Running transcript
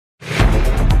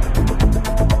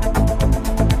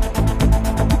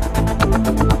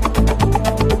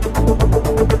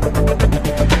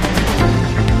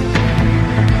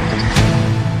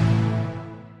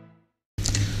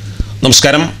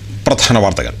നമസ്കാരം. പ്രധാന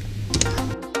വാർത്തകൾ.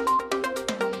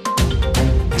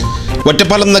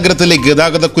 ഒറ്റപ്പാലം നഗരത്തിലെ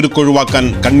ഗതാഗതക്കുരുക്ക് ഒഴിവാക്കാൻ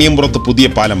കണ്ണിയമ്പുറത്ത് പുതിയ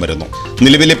പാലം വരുന്നു.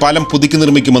 നിലവിലെ പാലം പുതുക്കി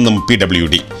നിർമ്മിക്കുമെന്നും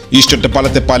PWD. ഈസ്റ്റ്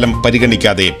ഒറ്റപ്പാലത്തെ പാലം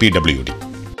പരിഗണിക്കാതെ PWD.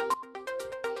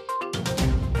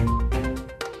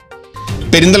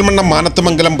 പെരിന്തൽമണ്ണ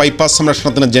മാനത്തുമംഗലം ബൈപ്പാസ്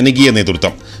സംരക്ഷണത്തിന് ജനകീയ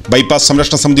നേതൃത്വം. ബൈപ്പാസ്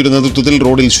സംരക്ഷണ സമിതിയുടെ നേതൃത്വത്തിൽ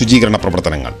റോഡിൽ ശുചീകരണ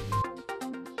പ്രവർത്തനങ്ങൾ.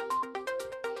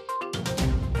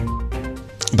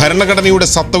 ഭരണഘടനയുടെ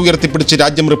സത്ത ഉയർത്തിപ്പിടിച്ച്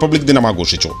രാജ്യം റിപ്പബ്ലിക് ദിനം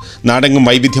ആഘോഷിച്ചു. നാടെങ്ങും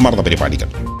വൈവിധ്യമാർന്ന പരിപാടികൾ.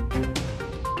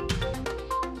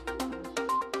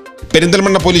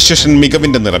 പെരിന്തൽമണ്ണ പോലീസ് സ്റ്റേഷൻ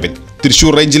മികവിന്റെ നിറവിൽ.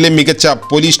 തൃശൂർ റേഞ്ചിലെ മികച്ച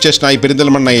പോലീസ് സ്റ്റേഷനായി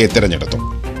പെരിന്തൽമണ്ണയെ തിരഞ്ഞെടുത്തു.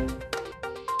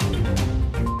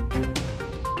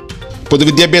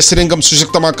 പൊതുവിദ്യാഭ്യാസ രംഗം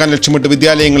സുശക്തമാക്കാൻ ലക്ഷ്യമിട്ട്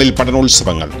വിദ്യാലയങ്ങളിൽ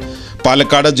പഠനോത്സവങ്ങൾ.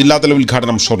 പാലക്കാട് ജില്ലാതല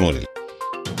ഉദ്ഘാടനം ഷൊർണൂരിൽ.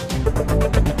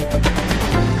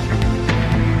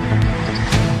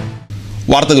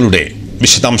 വാർത്തകളുടെ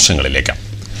വിശദാംശങ്ങളിലേക്ക്.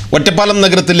 ഒറ്റപ്പാലം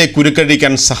നഗരത്തിലെ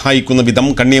കുരുക്കഴിക്കാൻ സഹായിക്കുന്ന വിധം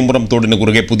കണ്ണിയമ്പുറം തോടിന്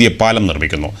കുറുകെ പുതിയ പാലം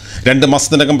നിർമ്മിക്കുന്നു. 2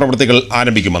 മാസത്തിനകം പ്രവൃത്തികൾ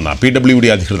ആരംഭിക്കുമെന്ന്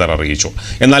PWD അധികൃതർ അറിയിച്ചു.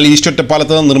 എന്നാൽ ഈസ്റ്റ്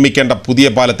ഒറ്റപ്പാലത്ത് നിർമ്മിക്കേണ്ട പുതിയ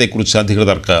പാലത്തെക്കുറിച്ച്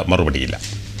അധികൃതർക്ക് മറുപടിയില്ല.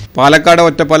 പാലക്കാട്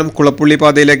ഒറ്റപ്പാലം കുളപ്പുള്ളി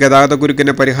പാതയിലെ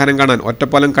ഗതാഗതക്കുരുക്കിന് പരിഹാരം കാണാൻ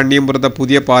ഒറ്റപ്പാലം കണ്ണിയമ്പുറത്ത്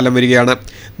പുതിയ പാലം വരികയാണ്.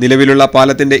 നിലവിലുള്ള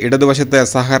പാലത്തിന്റെ ഇടതുവശത്ത്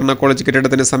സഹകരണ കോളേജ്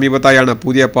കെട്ടിടത്തിന് സമീപത്തായാണ്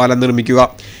പുതിയ പാലം നിർമ്മിക്കുക.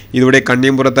 ഇതോടെ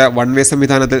കണ്ണിയമ്പുറത്ത് വൺവേ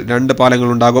സംവിധാനത്തിൽ 2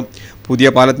 പാലങ്ങളുണ്ടാകും. പുതിയ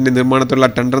പാലത്തിന്റെ നിർമ്മാണത്തിലുള്ള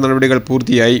ടെൻഡർ നടപടികൾ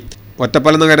പൂർത്തിയായി.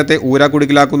 ഒറ്റപ്പാലം നഗരത്തെ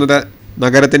ഊരാക്കുടുക്കിലാക്കുന്നത്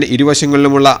നഗരത്തിന്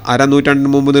ഇരുവശങ്ങളിലുമുള്ള അരനൂറ്റാണ്ടിന്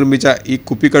മുമ്പ് നിർമ്മിച്ച ഈ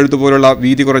കുപ്പിക്കഴുത്ത് പോലുള്ള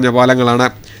വീതി കുറഞ്ഞ പാലങ്ങളാണ്.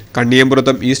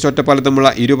 കണ്ണിയമ്പുറത്തും ഈസ്റ്റ് ഒറ്റപ്പാലത്തുമുള്ള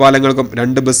 2 പാലങ്ങൾക്കും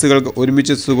 2 ബസ്സുകൾക്ക്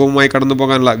ഒരുമിച്ച് സുഗമമായി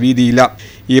കടന്നുപോകാനുള്ള വീതിയില്ല.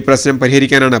 ഈ പ്രശ്നം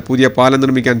പരിഹരിക്കാനാണ് പുതിയ പാലം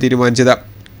നിർമ്മിക്കാൻ തീരുമാനിച്ചത്.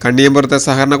 കണ്ണിയമ്പുറത്തെ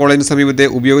സഹകരണ കോളേജിന് സമീപത്തെ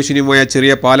ഉപയോഗശൂന്യമായ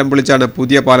ചെറിയ പാലം പൊളിച്ചാണ്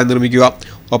പുതിയ പാലം നിർമ്മിക്കുക.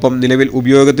 ഒപ്പം നിലവിൽ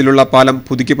ഉപയോഗത്തിലുള്ള പാലം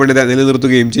പുതുക്കിപ്പണിത്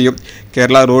നിലനിർത്തുകയും ചെയ്യും.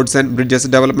 Kerala roads and bridges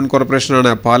development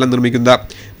കോർപ്പറേഷനാണ് പാലം നിർമ്മിക്കുന്നത്.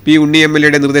 P. ഉണ്ണി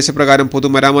MLAയുടെ നിർദ്ദേശപ്രകാരം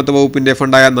പൊതുമരാമത്ത് വകുപ്പിന്റെ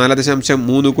ഫണ്ടായ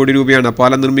 4.3 കോടി രൂപയാണ്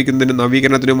പാലം നിർമ്മിക്കുന്നതിനും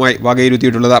നവീകരണത്തിനുമായി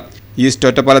വകയിരുത്തിയിട്ടുള്ളത്. ഈസ്റ്റ്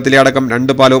ഒറ്റപ്പാലത്തിലെ അടക്കം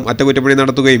 2 പാലവും അറ്റകുറ്റപ്പണി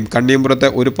നടത്തുകയും കണ്ണിയമ്പുറത്ത്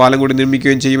 1 പാലം കൂടി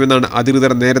നിർമ്മിക്കുകയും ചെയ്യുമെന്നാണ്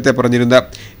അധികൃതർ നേരത്തെ പറഞ്ഞിരുന്നത്.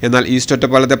 എന്നാൽ ഈസ്റ്റ്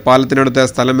ഒറ്റപ്പാലത്തെ പാലത്തിനടുത്ത്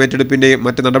സ്ഥലം ഏറ്റെടുപ്പിന്റെയും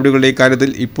മറ്റ് നടപടികളുടെയും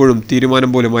കാര്യത്തിൽ ഇപ്പോഴും തീരുമാനം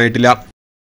പോലും ആയിട്ടില്ല.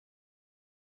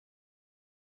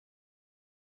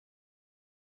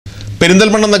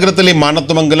 പെരിന്തൽമണ്ണ നഗരത്തിലെ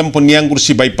മാനത്തുമംഗലം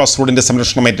പൊന്നിയാംകുറിശി ബൈപ്പാസ് റോഡിന്റെ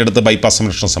സംരക്ഷണം ഏറ്റെടുത്ത് ബൈപ്പാസ്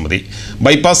സംരക്ഷണ സമിതി.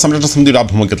 ബൈപ്പാസ് സംരക്ഷണ സമിതിയുടെ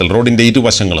ആഭിമുഖ്യത്തിൽ റോഡിന്റെ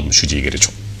ഇരുവശങ്ങളും ശുചീകരിച്ചു.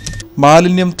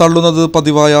 മാലിന്യം തള്ളുന്നത്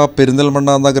പതിവായ പെരിന്തൽമണ്ണ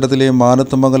നഗരത്തിലെ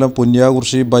മാനത്തുമംഗലം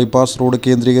പൊന്നിയാംകുറിശി ബൈപ്പാസ് റോഡ്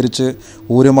കേന്ദ്രീകരിച്ച്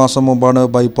 1 മാസം മുമ്പാണ്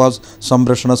ബൈപ്പാസ്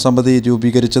സംരക്ഷണ സമിതി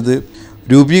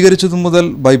രൂപീകരിച്ചതു മുതൽ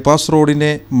ബൈപ്പാസ്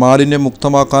റോഡിനെ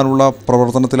മാലിന്യമുക്തമാക്കാനുള്ള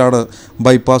പ്രവർത്തനത്തിലാണ്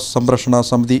ബൈപ്പാസ് സംരക്ഷണ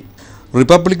സമിതി.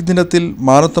 റിപ്പബ്ലിക് ദിനത്തിൽ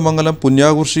മാനത്തുമംഗലം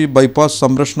പൊന്നിയാംകുറിശി ബൈപ്പാസ്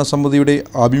സംരക്ഷണ സമിതിയുടെ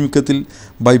ആഭിമുഖ്യത്തിൽ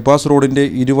ബൈപ്പാസ് റോഡിൻ്റെ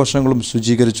ഇരുവശങ്ങളും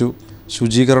ശുചീകരിച്ചു.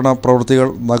 ശുചീകരണ പ്രവൃത്തികൾ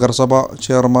നഗരസഭ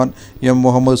ചെയർമാൻ M.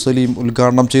 മുഹമ്മദ് സലീം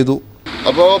ഉദ്ഘാടനം ചെയ്തു.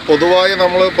 അപ്പോൾ പൊതുവായി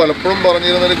നമ്മൾ പലപ്പോഴും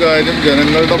പറഞ്ഞിരുന്നൊരു കാര്യം,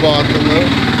 ജനങ്ങളുടെ ഭാഗത്തുനിന്ന്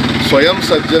സ്വയം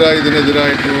സജ്ജരായി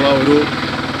ഇതിനെതിരായിട്ടുള്ള ഒരു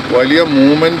വലിയ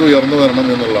മൂവ്മെൻറ്റ് ഉയർന്നു വരണം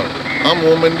എന്നുള്ളതാണ്. ആ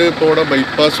മൂവ്മെൻറ്റ് ഇപ്പോൾ ഇവിടെ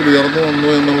ബൈപ്പാസിൽ ഉയർന്നു വന്നു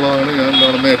എന്നുള്ളതാണ് ഞാൻ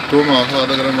കാണുന്ന ഏറ്റവും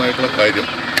ആഹ്ലാദകരമായിട്ടുള്ള കാര്യം.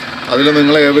 അതിൽ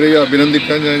നിങ്ങളെ ഏവരെയും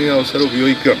അഭിനന്ദിക്കാൻ ഞാൻ ഈ അവസരം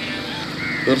ഉപയോഗിക്കുകയാണ്.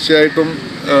 തീർച്ചയായിട്ടും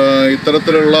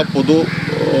ഇത്തരത്തിലുള്ള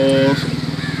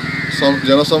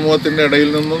ജനസമൂഹത്തിൻ്റെ ഇടയിൽ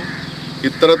നിന്നും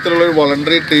ഇത്തരത്തിലുള്ളൊരു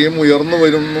വളണ്ടറി ടീം ഉയർന്നു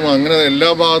വരുന്നു. അങ്ങനെ എല്ലാ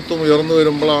ഭാഗത്തും ഉയർന്നു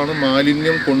വരുമ്പോഴാണ്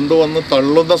മാലിന്യം കൊണ്ടുവന്ന്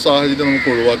തള്ളുന്ന സാഹചര്യം നമുക്ക്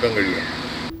ഒഴിവാക്കാൻ കഴിയുക.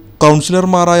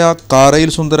 കൗൺസിലർമാരായ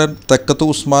കാരയിൽ സുന്ദരൻ, തെക്കത്ത്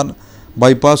ഉസ്മാൻ,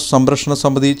 ബൈപ്പാസ് സംരക്ഷണ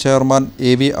സമിതി chairman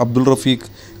AV Abdul Rafeeq,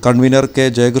 convener K.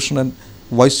 Jayakrishnan,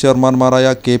 vice ചെയർമാൻമാരായ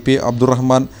KP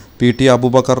Abdurahman, PT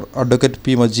Abubakar, advocate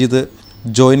P. Majeed,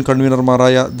 joint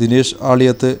കൺവീനർമാരായ Dinesh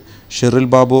ആളിയത്ത്, Sheril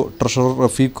Babu, treasurer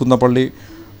Rafeeq Kunnappilly,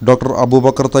 doctor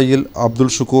Abubakar Thayyil, Abdul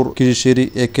Shukkur Kizhissery,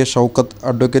 AK Shoukath,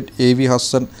 advocate AV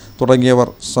Hasan തുടങ്ങിയവർ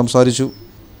സംസാരിച്ചു.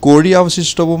 കോഴി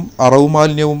അവശിഷ്ടവും അറവു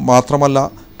മാലിന്യവും മാത്രമല്ല,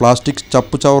 പ്ലാസ്റ്റിക്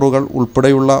ചപ്പുചവറുകൾ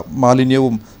ഉൾപ്പെടെയുള്ള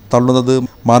മാലിന്യവും തള്ളുന്നത്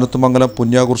മാനത്തുമംഗലം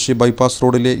പൊന്നിയാംകുറിശി ബൈപ്പാസ്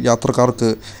റോഡിലെ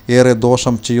യാത്രക്കാർക്ക് ഏറെ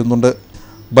ദോഷം ചെയ്യുന്നുണ്ട്.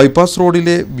 ബൈപ്പാസ്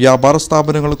റോഡിലെ വ്യാപാര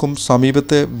സ്ഥാപനങ്ങൾക്കും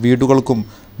സമീപത്തെ വീടുകൾക്കും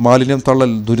മാലിന്യം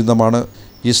തള്ളൽ ദുരിതമാണ്.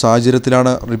 ഈ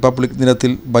സാഹചര്യത്തിലാണ് റിപ്പബ്ലിക്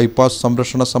ദിനത്തിൽ ബൈപ്പാസ്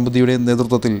സംരക്ഷണ സമിതിയുടെ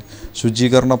നേതൃത്വത്തിൽ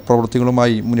ശുചീകരണ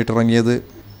പ്രവൃത്തികളുമായി മുന്നിട്ടിറങ്ങിയത്.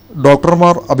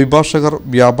 ഡോക്ടർമാർ, അഭിഭാഷകർ,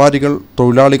 വ്യാപാരികൾ,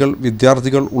 തൊഴിലാളികൾ,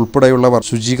 വിദ്യാർത്ഥികൾ ഉൾപ്പെടെയുള്ളവർ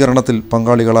ശുചീകരണത്തിൽ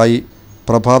പങ്കാളികളായി.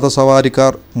 പ്രഭാത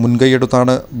സവാരിക്കാർ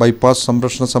മുൻകൈയെടുത്താണ് ബൈപ്പാസ്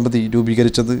സംരക്ഷണ സമിതി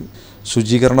രൂപീകരിച്ചത്.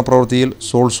 ശുചീകരണ പ്രവൃത്തിയിൽ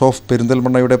സോൾസ് ഓഫ്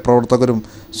പെരിന്തൽമണ്ണയുടെ പ്രവർത്തകരും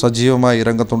സജീവമായി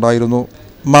രംഗത്തുണ്ടായിരുന്നു.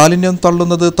 മാലിന്യം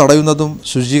തള്ളുന്നത് തടയുന്നതും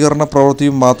ശുചീകരണ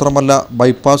പ്രവൃത്തിയും മാത്രമല്ല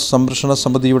ബൈപ്പാസ് സംരക്ഷണ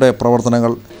സമിതിയുടെ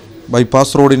പ്രവർത്തനങ്ങൾ.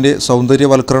 ബൈപ്പാസ് റോഡിൻ്റെ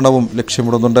സൗന്ദര്യവൽക്കരണവും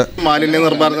ലക്ഷ്യമിടുന്നുണ്ട്. മാലിന്യ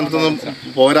നിർമ്മാർജ്ജനത്തിനും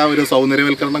പോരാ, ഒരു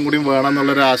സൗന്ദര്യവൽക്കരണം കൂടിയും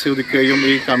വേണമെന്നുള്ളൊരു ആശയം ഉദിക്കുകയും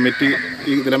ഈ കമ്മിറ്റി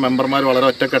ഇതിലെ മെമ്പർമാർ വളരെ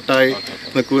ഒറ്റക്കെട്ടായി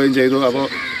നിൽക്കുകയും ചെയ്തു. അപ്പോൾ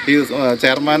ഈ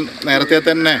ചെയർമാൻ നേരത്തെ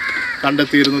തന്നെ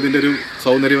കണ്ടെത്തിയിരുന്നു ഇതിൻ്റെ ഒരു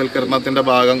സൗന്ദര്യവൽക്കരണത്തിൻ്റെ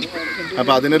ഭാഗം.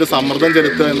 അപ്പോൾ അതിനൊരു സമ്മർദ്ദം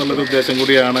ചെലുത്തുക എന്നുള്ളൊരു ഉദ്ദേശം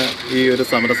കൂടിയാണ് ഈ ഒരു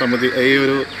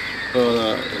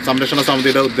സംരക്ഷണ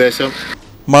സമിതിയുടെ ഉദ്ദേശം.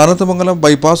 മാനന്തമംഗലം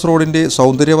ബൈപ്പാസ് റോഡിൻ്റെ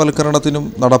സൗന്ദര്യവൽക്കരണത്തിനും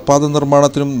നടപ്പാത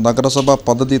നിർമ്മാണത്തിനും നഗരസഭ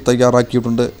പദ്ധതി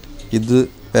തയ്യാറാക്കിയിട്ടുണ്ട്. ഇത്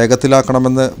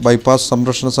വേഗത്തിലാക്കണമെന്ന് ബൈപ്പാസ്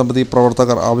സംരക്ഷണ സമിതി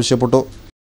പ്രവർത്തകർ ആവശ്യപ്പെട്ടു.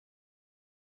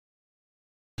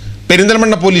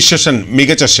 പെരിന്തൽമണ്ണ പോലീസ് സ്റ്റേഷൻ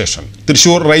മികച്ച സ്റ്റേഷൻ.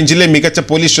 തൃശൂർ റേഞ്ചിലെ മികച്ച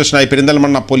പോലീസ് സ്റ്റേഷനായി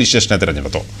പെരിന്തൽമണ്ണ പോലീസ് സ്റ്റേഷനെ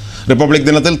തിരഞ്ഞെടുത്തു. റിപ്പബ്ലിക്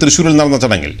ദിനത്തിൽ തൃശൂരിൽ നടന്ന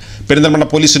ചടങ്ങിൽ Perinthalmanna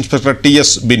police inspector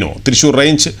TS Binu Thrissur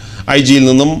range IG-യിൽ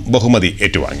നിന്നും ബഹുമതി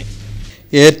ഏറ്റുവാങ്ങി.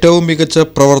 ഏറ്റവും മികച്ച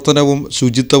പ്രവർത്തനവും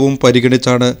ശുചിത്വവും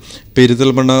പരിഗണിച്ചാണ്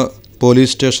പെരിന്തൽമണ്ണ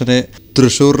പോലീസ് സ്റ്റേഷനെ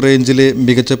തൃശൂർ റേഞ്ചിലെ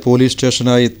മികച്ച പോലീസ്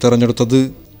സ്റ്റേഷനായി തിരഞ്ഞെടുത്തത്.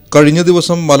 കഴിഞ്ഞ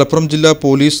ദിവസം മലപ്പുറം ജില്ലാ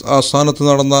പോലീസ് ആസ്ഥാനത്ത്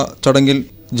നടന്ന ചടങ്ങിൽ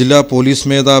ജില്ലാ പോലീസ്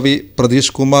മേധാവി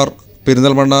പ്രതീഷ് കുമാർ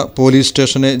പെരിന്തൽമണ്ണ പോലീസ്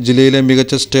സ്റ്റേഷനെ ജില്ലയിലെ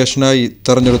മികച്ച സ്റ്റേഷനായി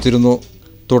തെരഞ്ഞെടുത്തിരുന്നു.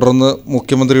 തുടർന്ന്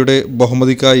മുഖ്യമന്ത്രിയുടെ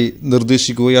ബഹുമതിക്കായി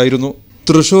നിർദ്ദേശിക്കുകയായിരുന്നു.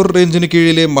 തൃശൂർ റേഞ്ചിന്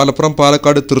കീഴിലെ മലപ്പുറം,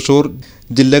 പാലക്കാട്, തൃശൂർ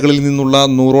ജില്ലകളിൽ നിന്നുള്ള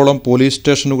 100ഓളം police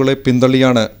സ്റ്റേഷനുകളെ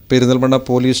പിന്തള്ളിയാണ് Perinthalmanna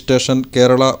police station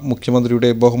Kerala മുഖ്യമന്ത്രിയുടെ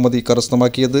ബഹുമതി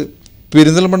കരസ്ഥമാക്കിയത്.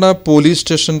 പെരിന്തൽമണ്ണ പോലീസ്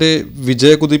സ്റ്റേഷന്റെ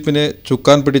വിജയകുതിപ്പിനെ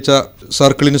ചുക്കാൻ പിടിച്ച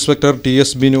circle inspector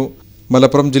TS Binu,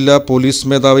 Malappuram ജില്ലാ പോലീസ്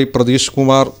മേധാവി പ്രതീഷ്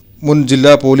കുമാർ, മുൻ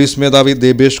ജില്ലാ പോലീസ് മേധാവി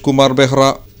Debesh Kumar Behera,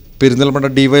 Perinthalmanna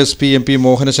DYSP MP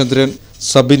Mohanachandran,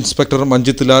 sub inspector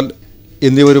Manjith Lal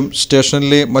എന്നിവരും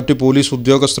സ്റ്റേഷനിലെ മറ്റു പോലീസ്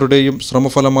ഉദ്യോഗസ്ഥരുടെയും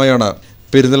ശ്രമഫലമായാണ്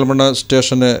പെരിന്തൽമണ്ണ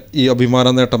സ്റ്റേഷന് ഈ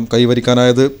അഭിമാന നേട്ടം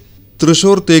കൈവരിക്കാനായത്.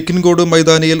 തൃശൂർ തേക്കിൻകോട്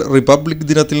മൈതാനിയിൽ റിപ്പബ്ലിക്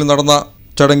ദിനത്തിൽ നടന്ന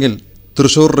ചടങ്ങിൽ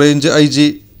Thrissur range IG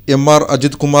MR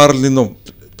Ajith കുമാറിൽ നിന്നും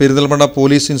Perinthalmanna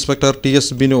police inspector TS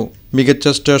Binu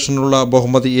മികച്ച സ്റ്റേഷനുള്ള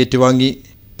ബഹുമതി ഏറ്റുവാങ്ങി.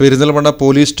 പെരിന്തൽമണ്ണ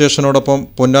പോലീസ് സ്റ്റേഷനോടൊപ്പം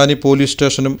പൊന്നാനി പോലീസ്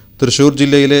സ്റ്റേഷനും തൃശൂർ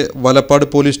ജില്ലയിലെ വലപ്പാട്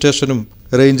പോലീസ് സ്റ്റേഷനും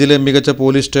റേഞ്ചിലെ മികച്ച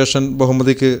പോലീസ് സ്റ്റേഷൻ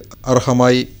ബഹുമതിക്ക്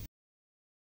അർഹമായി.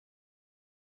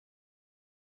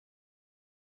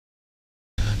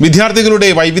 വിദ്യാർത്ഥികളുടെ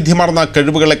വൈവിധ്യമാർന്ന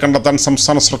കഴിവുകളെ കണ്ടെത്താൻ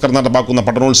സംസ്ഥാന സർക്കാർ നടപ്പാക്കുന്ന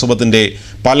പഠനോത്സവത്തിന്റെ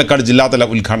പാലക്കാട് ജില്ലാതല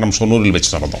ഉദ്ഘാടനം ഷൊർണൂരിൽ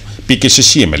വെച്ച് നടന്നു. PK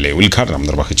ശശി MLA ഉദ്ഘാടനം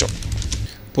നിർവഹിച്ചു.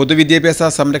 പൊതുവിദ്യാഭ്യാസ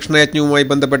സംരക്ഷണ യജ്ഞവുമായി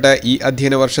ബന്ധപ്പെട്ട് ഈ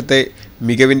അധ്യയന വർഷത്തെ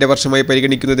മികവിൻ്റെ വർഷമായി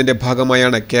പരിഗണിക്കുന്നതിൻ്റെ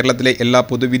ഭാഗമായാണ് കേരളത്തിലെ എല്ലാ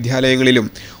പൊതുവിദ്യാലയങ്ങളിലും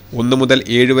 1 മുതൽ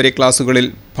 7 വരെ ക്ലാസുകളിൽ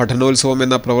പഠനോത്സവം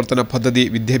എന്ന പ്രവർത്തന പദ്ധതി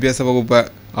വിദ്യാഭ്യാസ വകുപ്പ്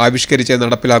ആവിഷ്കരിച്ച്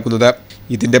നടപ്പിലാക്കുന്നത്.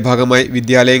 ഇതിൻ്റെ ഭാഗമായി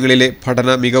വിദ്യാലയങ്ങളിലെ പഠന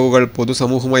മികവുകൾ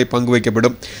പൊതുസമൂഹവുമായി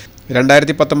പങ്കുവയ്ക്കപ്പെടും.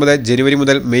 2019 ജനുവരി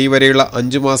മുതൽ മെയ് വരെയുള്ള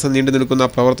 5 മാസം നീണ്ടു നിൽക്കുന്ന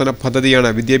പ്രവർത്തന പദ്ധതിയാണ്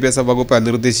വിദ്യാഭ്യാസ വകുപ്പ്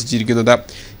നിർദ്ദേശിച്ചിരിക്കുന്നത്.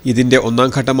 ഇതിൻ്റെ 1ാം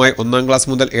ഘട്ടമായി 1ാം ക്ലാസ്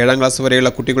മുതൽ 7ാം ക്ലാസ്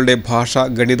വരെയുള്ള കുട്ടികളുടെ ഭാഷ,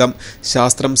 ഗണിതം,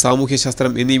 ശാസ്ത്രം,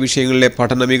 സാമൂഹ്യശാസ്ത്രം എന്നീ വിഷയങ്ങളിലെ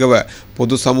പഠന മികവ്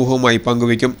പൊതുസമൂഹവുമായി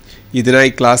പങ്കുവയ്ക്കും. ഇതിനായി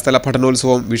ക്ലാസ് തല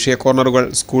പഠനോത്സവം, വിഷയ കോർണറുകൾ,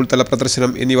 സ്കൂൾ തല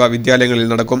പ്രദർശനം എന്നിവ വിദ്യാലയങ്ങളിൽ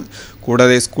നടക്കും.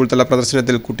 കൂടാതെ സ്കൂൾ തല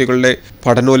പ്രദർശനത്തിൽ കുട്ടികളുടെ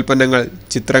പഠനോൽപ്പന്നങ്ങൾ,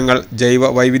 ചിത്രങ്ങൾ,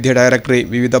 ജൈവ വൈവിധ്യ ഡയറക്ടറി,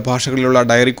 വിവിധ ഭാഷകളിലുള്ള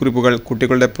ഡയറി കുറിപ്പുകൾ,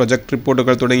 കുട്ടികളുടെ പ്രൊജക്ട്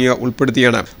റിപ്പോർട്ടുകൾ തുടങ്ങിയവ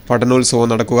ഉൾപ്പെടുത്തിയാണ് പഠനോത്സവം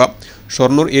നടക്കുക.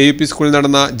 ഷൊർണൂർ AUP സ്കൂളിൽ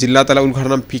നടന്ന ജില്ലാതല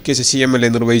ഉദ്ഘാടനം PK ശശി MLA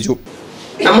നിർവഹിച്ചു.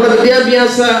 നമ്മുടെ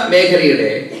വിദ്യാഭ്യാസ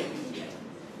മേഖലയുടെ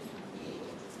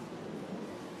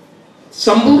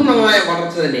സമ്പൂർണമായ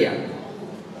വളർച്ച തന്നെയാണ്.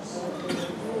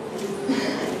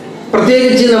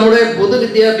 പ്രത്യേകിച്ച് നമ്മുടെ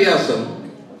പൊതുവിദ്യാഭ്യാസം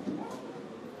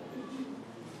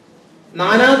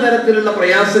നാനാതരത്തിലുള്ള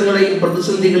പ്രയാസങ്ങളെയും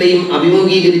പ്രതിസന്ധികളെയും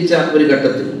അഭിമുഖീകരിച്ച ഒരു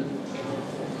ഘട്ടത്തിൽ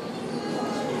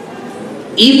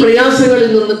ഈ പ്രയാസങ്ങളിൽ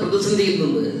നിന്ന്, പ്രതിസന്ധിയിൽ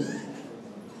നിന്ന്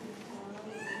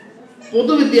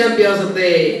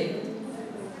പൊതുവിദ്യാഭ്യാസത്തെ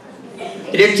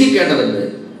രക്ഷിക്കേണ്ടതുണ്ട്.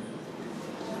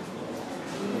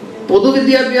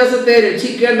 പൊതുവിദ്യാഭ്യാസത്തെ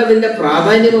രക്ഷിക്കേണ്ടതിന്റെ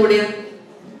പ്രാധാന്യം എവിടെയാണ്?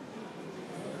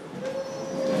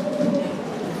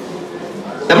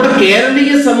 നമ്മുടെ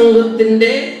കേരളീയ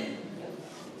സമൂഹത്തിന്റെ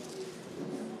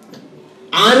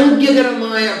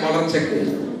ആരോഗ്യകരമായ വളർച്ചയ്ക്ക്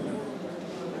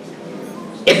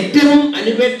ഏറ്റവും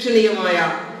അനുപേക്ഷണീയമായ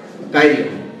കാര്യം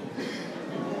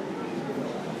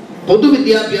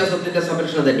പൊതുവിദ്യാഭ്യാസത്തിന്റെ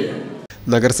സംരക്ഷണം തന്നെയാണ്.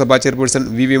 നഗരസഭാ ചെയർപേഴ്സൺ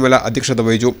V വിമല അധ്യക്ഷത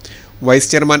വഹിച്ചു. Vice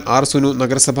chairman R Sunu,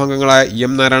 നഗരസഭാംഗങ്ങളായ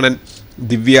M Narayanan,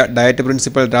 ദിവ്യ, ഡയറ്റ്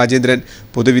പ്രിൻസിപ്പൽ രാജേന്ദ്രൻ,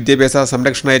 പൊതുവിദ്യാഭ്യാസ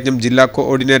സംരക്ഷണ യജ്ഞം ജില്ലാ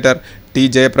കോർഡിനേറ്റർ T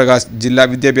ജയപ്രകാശ്, ജില്ലാ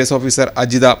വിദ്യാഭ്യാസ officer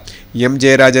Ajitha, M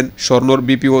Jayarajan, Shoranur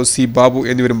BPO C Babu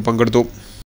എന്നിവരും പങ്കെടുത്തു.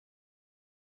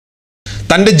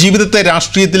 തന്റെ ജീവിതത്തെ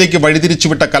രാഷ്ട്രീയത്തിലേക്ക്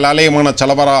വഴിതിരിച്ചുവിട്ട കലാലയമാണ്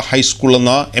ചളവറ ഹൈസ്കൂൾ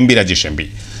എന്ന MP രാജേഷ് MP.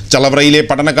 ചളവറയിലെ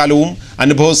പഠനകാലവും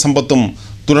അനുഭവസമ്പത്തും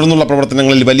തുടർന്നുള്ള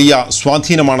പ്രവർത്തനങ്ങളിൽ വലിയ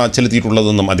സ്വാധീനമാണ്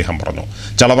ചെലുത്തിയിട്ടുള്ളതെന്നും അദ്ദേഹം പറഞ്ഞു.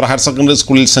 ചളവറ ഹയർ സെക്കൻഡറി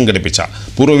സ്കൂളിൽ സംഘടിപ്പിച്ച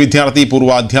പൂർവ്വ വിദ്യാർത്ഥി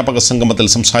പൂർവ്വ അധ്യാപക സംഗമത്തിൽ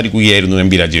സംസാരിക്കുകയായിരുന്നു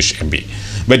MP രാജേഷ് MP.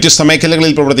 വ്യത്യസ്ത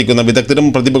മേഖലകളിൽ പ്രവർത്തിക്കുന്ന വിദഗ്ധരും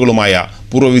പ്രതിഭകളുമായ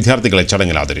പൂർവ്വ വിദ്യാർത്ഥികളെ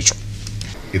ചടങ്ങിൽ ആദരിച്ചു.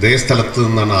 ഇതേ സ്ഥലത്ത്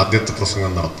നിന്നാണ് ആദ്യത്തെ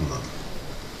പ്രസംഗം നടത്തുന്നത്.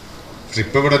 പക്ഷെ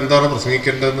ഇപ്പോൾ ഇവിടെ എന്താണ്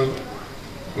പ്രസംഗിക്കേണ്ടതെന്ന്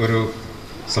ഒരു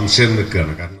സംശയം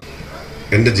നിൽക്കുകയാണ്. കാരണം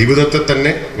എൻ്റെ ജീവിതത്തെ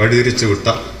തന്നെ വഴിതിരിച്ചു വിട്ട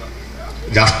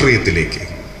രാഷ്ട്രീയത്തിലേക്ക്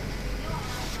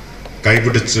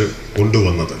കൈപിടിച്ച്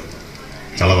കൊണ്ടുവന്നത്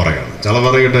ചളവറയാണ്.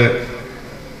 ചളവറയുടെ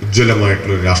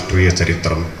ഉജ്ജ്വലമായിട്ടുള്ളൊരു രാഷ്ട്രീയ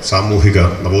ചരിത്രം, സാമൂഹിക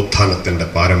നവോത്ഥാനത്തിൻ്റെ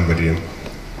പാരമ്പര്യം,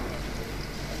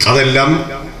 അതെല്ലാം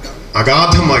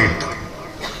അഗാധമായിട്ട്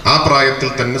ആ പ്രായത്തിൽ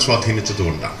തന്നെ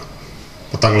സ്വാധീനിച്ചതുകൊണ്ടാണ്.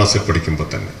 10ാം ക്ലാസ്സിൽ പഠിക്കുമ്പോൾ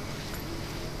തന്നെ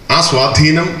ആ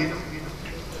സ്വാധീനം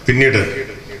പിന്നീട്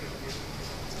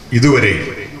ഇതുവരെ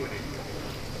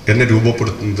എന്നെ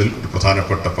രൂപപ്പെടുത്തുന്നതിൽ ഒരു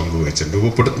പ്രധാനപ്പെട്ട പങ്ക് വഹിച്ചിട്ടുണ്ട്.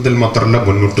 രൂപപ്പെടുത്തുന്നതിൽ മാത്രമല്ല,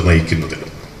 മുന്നോട്ട് നയിക്കുന്നതിൽ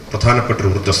പ്രധാനപ്പെട്ട ഒരു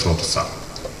ഊർജ്ജ സ്രോതസ്സാണ്.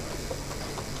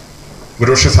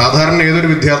 ഒരുപക്ഷെ സാധാരണ ഏതൊരു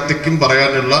വിദ്യാർത്ഥിക്കും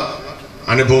പറയാനുള്ള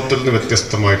അനുഭവത്തിൽ നിന്ന്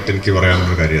വ്യത്യസ്തമായിട്ട് എനിക്ക്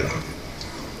പറയാനുള്ള കാര്യം അതാണ്.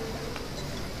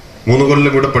 3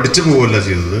 കൊല്ലം ഇവിടെ പഠിച്ചു പോവുകയല്ല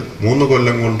ചെയ്തത്. 3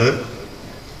 കൊല്ലം കൊണ്ട്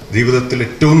ജീവിതത്തിൽ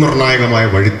ഏറ്റവും നിർണായകമായ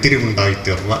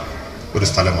വഴിത്തിരിവുണ്ടായിത്തീർന്ന ഒരു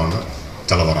സ്ഥലമാണ്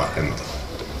ചളവറ എന്നത്.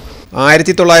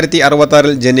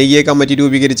 1966 ജനകീയ കമ്മിറ്റി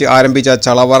രൂപീകരിച്ച് ആരംഭിച്ച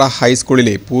ചളവറ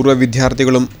ഹൈസ്കൂളിലെ പൂർവ്വ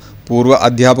വിദ്യാർത്ഥികളും പൂർവ്വ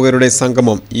അധ്യാപകരുടെ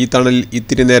സംഗമം ഈ തണലിൽ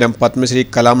ഇത്തിരി നേരം പത്മശ്രീ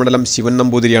കലാമണ്ഡലം ശിവൻ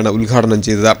നമ്പൂതിരിയാണ് ഉദ്ഘാടനം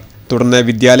ചെയ്തത്. തുടർന്ന്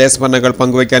വിദ്യാലയ സ്മരണകൾ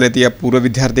പങ്കുവയ്ക്കാനെത്തിയ പൂർവ്വ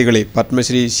വിദ്യാർത്ഥികളെ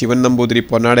പത്മശ്രീ ശിവൻ നമ്പൂതിരി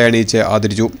പൊന്നാട അണിയിച്ച്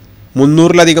ആദരിച്ചു.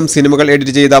 300-ലധികം സിനിമകൾ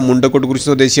എഡിറ്റ് ചെയ്ത മുണ്ടക്കോട്ടുകുരിശ്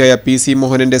സ്വദേശിയായ PC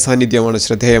മോഹനന്റെ സാന്നിധ്യമാണ്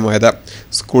ശ്രദ്ധേയമായത്.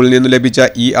 സ്കൂളിൽ നിന്നു ലഭിച്ച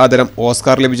ഈ ആദരം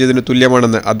ഓസ്കാർ ലഭിച്ചതിന്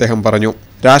തുല്യമാണെന്ന് അദ്ദേഹം പറഞ്ഞു.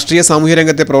 രാഷ്ട്രീയ സാമൂഹ്യ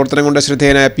രംഗത്തെ പ്രവർത്തനം കൊണ്ട്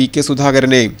ശ്രദ്ധേയനായ PK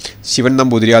സുധാകരനെയും ശിവൻ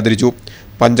നമ്പൂതിരി ആദരിച്ചു.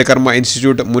 പഞ്ചകർമ്മ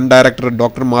ഇൻസ്റ്റിറ്റ്യൂട്ട് മുൻ ഡയറക്ടർ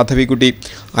ഡോക്ടർ മാധവിക്കുട്ടി,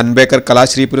 അൻബേക്കർ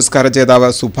കലാശ്രീ പുരസ്കാര ജേതാവ്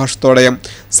സുഭാഷ് തോടയം,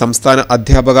 സംസ്ഥാന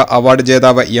അധ്യാപക അവാർഡ്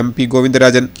ജേതാവ് MP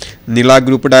Govindarajan, Nila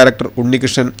group director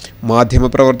Unnikrishnan,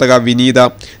 മാധ്യമപ്രവർത്തക വിനീത,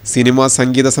 സിനിമാ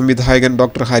സംഗീത സംവിധായകൻ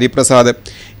doctor Hariprasad,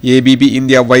 ABB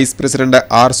India vice president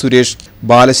R Suresh,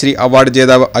 ബാലശ്രീ award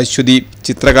ജേതാവ് അശ്വതി,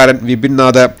 ചിത്രകാരൻ വിപിൻ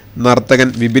നാഥ്, നർത്തകൻ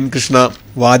വിപിൻ കൃഷ്ണ,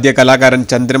 വാദ്യ കലാകാരൻ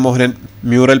ചന്ദ്രമോഹനൻ,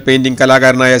 മ്യൂറൽ പെയിന്റിംഗ്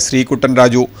കലാകാരനായ ശ്രീകുട്ടൻ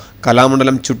രാജു,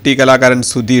 കലാമണ്ഡലം ചുട്ടി കലാകാരൻ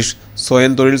സുധീഷ്,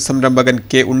 സ്വയം തൊഴിൽ സംരംഭകൻ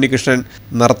K ഉണ്ണികൃഷ്ണൻ,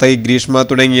 നർത്തകി ഗ്രീഷ്മ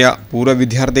തുടങ്ങിയ പൂർവ്വ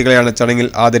വിദ്യാർത്ഥികളെയാണ് ചടങ്ങിൽ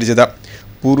ആദരിച്ചത്.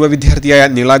 പൂർവ്വ വിദ്യാർത്ഥിയായ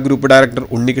നിള ഗ്രൂപ്പ് ഡയറക്ടർ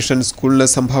ഉണ്ണികൃഷ്ണൻ സ്കൂളിന്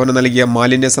സംഭാവന നൽകിയ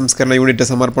മാലിന്യ സംസ്കരണ യൂണിറ്റ്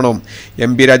സമർപ്പണവും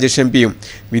MP രാജേഷ് MPയും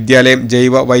വിദ്യാലയം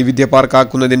ജൈവ വൈവിധ്യ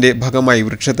പാർക്കാക്കുന്നതിന്റെ ഭാഗമായി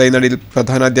വൃക്ഷത്തൈ നടീൽ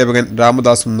പ്രധാനാധ്യാപകൻ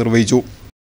രാമദാസും നിർവഹിച്ചു.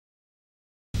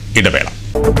 ഇടവേള.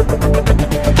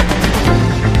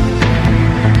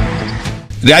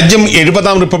 രാജ്യം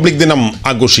 70ാം റിപ്പബ്ലിക് ദിനം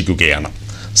ആഘോഷിക്കുകയാണ്.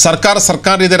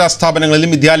 സർക്കാരിതര സ്ഥാപനങ്ങളിലും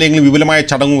വിദ്യാലയങ്ങളിലും വിപുലമായ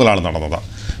ചടങ്ങുകളാണ് നടന്നത്.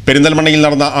 പെരിന്തൽമണ്ണയിൽ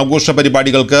നടന്ന ആഘോഷ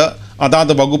പരിപാടികൾക്ക്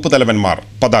അതാത് വകുപ്പ് തലവന്മാർ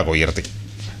പതാക ഉയർത്തി.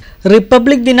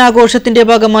 റിപ്പബ്ലിക് ദിനാഘോഷത്തിന്റെ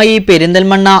ഭാഗമായി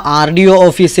പെരിന്തൽമണ്ണ RDO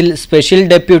ഓഫീസിൽ സ്പെഷ്യൽ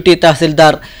ഡെപ്യൂട്ടി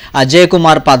തഹസിൽദാർ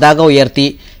അജയകുമാർ പതാക ഉയർത്തി.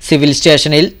 സിവിൽ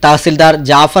സ്റ്റേഷനിൽ തഹസിൽദാർ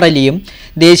ജാഫർ അലിയും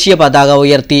ദേശീയ പതാക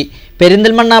ഉയർത്തി.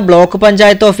 പെരിന്തൽമണ്ണ ബ്ലോക്ക്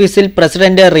പഞ്ചായത്ത് ഓഫീസിൽ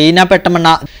പ്രസിഡന്റ് റീന പെട്ടമണ്ണ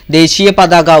ദേശീയ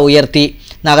പതാക ഉയർത്തി.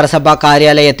 നഗരസഭാ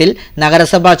കാര്യാലയത്തിൽ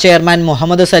നഗരസഭാ ചെയർമാൻ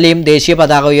മുഹമ്മദ് സലീം ദേശീയ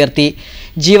പതാക ഉയർത്തി.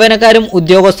 ജീവനക്കാരും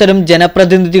ഉദ്യോഗസ്ഥരും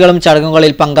ജനപ്രതിനിധികളും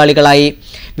ചടങ്ങുകളിൽ പങ്കാളികളായി.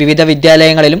 വിവിധ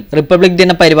വിദ്യാലയങ്ങളിലും റിപ്പബ്ലിക്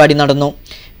ദിന പരിപാടി നടന്നു.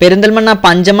 പെരിന്തൽമണ്ണ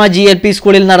പഞ്ചമ GLP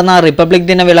സ്കൂളിൽ നടന്ന റിപ്പബ്ലിക്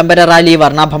ദിന വിളംബര റാലി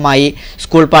വർണ്ണാഭമായി.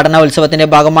 സ്കൂൾ പഠനോത്സവത്തിന്റെ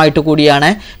ഭാഗമായിട്ട്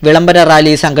കൂടിയാണ് വിളംബര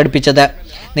റാലി സംഘടിപ്പിച്ചത്.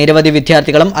 നിരവധി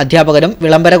വിദ്യാർത്ഥികളും അധ്യാപകരും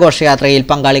വിളംബര ഘോഷയാത്രയിൽ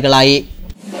പങ്കാളികളായി.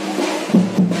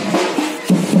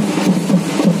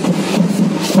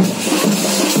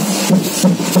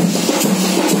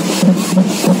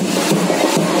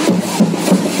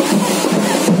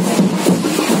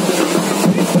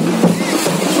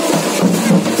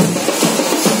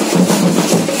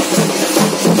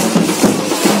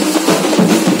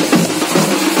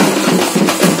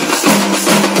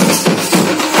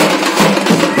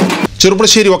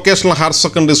 ചെറുപ്പുളശ്ശേരി വൊക്കേഷണൽ ഹയർ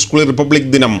സെക്കൻഡറി സ്കൂളിൽ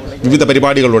റിപ്പബ്ലിക് ദിനം വിവിധ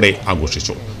പരിപാടികളോടെ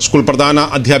ആഘോഷിച്ചു. സ്കൂൾ പ്രധാന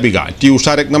അധ്യാപിക T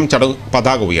ഉഷാരത്നം ചടങ്ങ്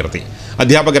പതാക ഉയർത്തി.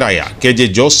 അധ്യാപകരായ KJ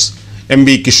ജോസ്,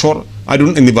 MB കിഷോർ,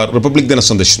 അരുൺ എന്നിവർ റിപ്പബ്ലിക് ദിന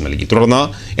സന്ദേശം നൽകി. തുടർന്ന്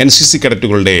NCC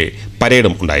കേഡറ്റുകളുടെ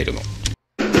പരേഡും ഉണ്ടായിരുന്നു.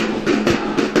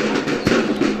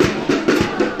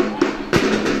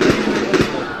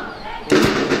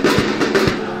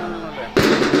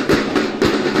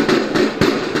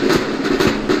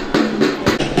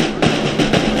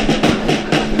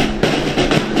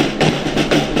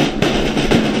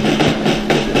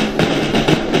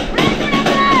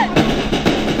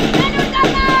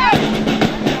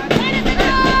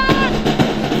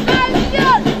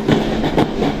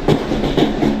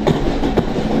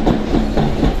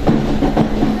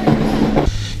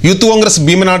 യൂത്ത് കോൺഗ്രസ്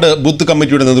ഭീമനാട് ബൂത്ത്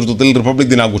കമ്മിറ്റിയുടെ നേതൃത്വത്തിൽ റിപ്പബ്ലിക്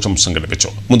ദിനാഘോഷം സംഘടിപ്പിച്ചു.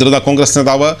 മുതിർന്ന കോൺഗ്രസ്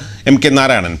നേതാവ് MK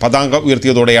നാരായണൻ പതാക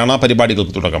ഉയർത്തിയതോടെയാണ്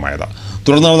പരിപാടികൾക്ക് തുടക്കമായത്.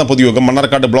 തുടർന്ന് നടന്ന പൊതുയോഗം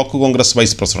Mannarkkad block Congress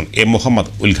vice president A.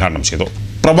 Muhammad ഉദ്ഘാടനം ചെയ്തു.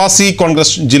 പ്രവാസി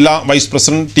കോൺഗ്രസ് ജില്ലാ vice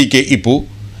president TK Ippu,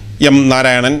 M.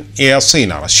 Narayanan, AR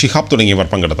സൈനാർ, Shihab തുടങ്ങിയവർ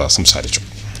പങ്കെടുത്ത് സംസാരിച്ചു.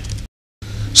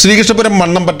 ശ്രീകൃഷ്ണപുരം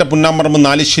മണ്ണമ്പറ്റ പുന്നാമറമ്പ്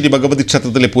നാലിശ്ശേരി ഭഗവതി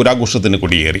ക്ഷേത്രത്തിലെ പൂരാഘോഷത്തിന്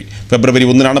കൊടിയേറി. ഫെബ്രുവരി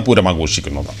 1-നാണ് പൂരം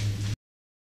ആഘോഷിക്കുന്നത്.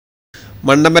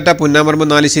 മണ്ണമ്പറ്റ പുന്നാമറമ്പ്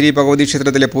നാലിശ്ശേരി ഭഗവതി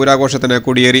ക്ഷേത്രത്തിലെ പൂരാഘോഷത്തിന്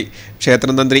കൊടിയേറി.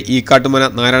 ക്ഷേത്രം തന്ത്രി കാട്ടുമന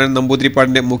നാരായണൻ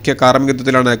നമ്പൂതിരിപ്പാടിന്റെ മുഖ്യ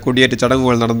കാർമ്മികത്വത്തിലാണ് കൊടിയേറ്റ്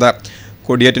ചടങ്ങുകൾ നടന്നത്.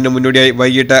 കൊടിയേറ്റിന് മുന്നോടിയായി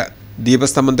വൈകിട്ട്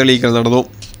ദീപസ്തംഭം തെളിയിക്കൽ നടന്നു.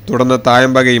 തുടർന്ന്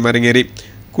തായമ്പകയും അരങ്ങേറി.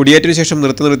 കൊടിയേറ്റിനു ശേഷം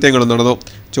നൃത്തനൃത്യങ്ങളും നടന്നു.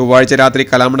 ചൊവ്വാഴ്ച രാത്രി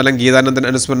കലാമണ്ഡലം ഗീതാനന്ദൻ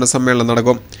അനുസ്മരണ സമ്മേളനം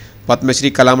നടക്കും. പത്മശ്രീ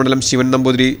കലാമണ്ഡലം ശിവൻ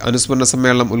നമ്പൂതിരി അനുസ്മരണ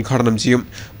സമ്മേളനം ഉദ്ഘാടനം ചെയ്യും.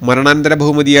 മരണാനന്തര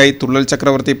ബഹുമതിയായി തുള്ളൽ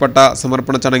ചക്രവർത്തി പട്ട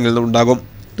സമർപ്പണ ചടങ്ങിൽ ഉണ്ടാകും.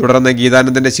 തുടർന്ന്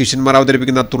ഗീതാനന്ദന്റെ ശിഷ്യന്മാർ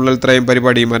അവതരിപ്പിക്കുന്ന തുള്ളൽ ത്രയം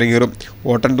പരിപാടിയും അരങ്ങേറും.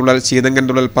 ഓട്ടൻ തുള്ളൽ, ശീതങ്കൻ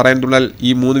തുള്ളൽ, പറയൻ തുള്ളൽ,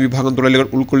 ഈ 3 വിഭാഗം തുള്ളലുകൾ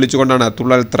ഉൾക്കൊള്ളിച്ചുകൊണ്ടാണ്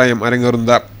തുള്ളൽ ത്രയം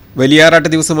അരങ്ങേറുന്നത്. വലിയാറാട്ട്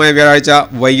ദിവസമായ വ്യാഴാഴ്ച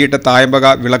വൈകിട്ട് തായമ്പക,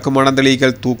 വിളക്കുമാടം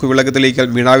തെളിയിക്കൽ, തൂക്കുവിളക്ക് തെളിയിക്കൽ,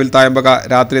 മിഴാവിൽ തായമ്പക,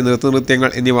 രാത്രി നൃത്തനൃത്യങ്ങൾ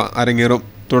എന്നിവ അരങ്ങേറും.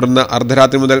 തുടർന്ന്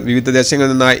അർദ്ധരാത്രി മുതൽ വിവിധ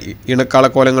ദേശങ്ങളിൽ നിന്നായി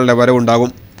ഇണക്കാളക്കോലങ്ങളുടെ വരവുണ്ടാകും.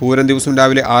 പൂരം ദിവസം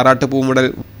രാവിലെ ആറാട്ട് പൂമുടൽ,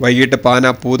 വൈകിട്ട് പാന,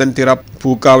 പൂതൻ തിറ,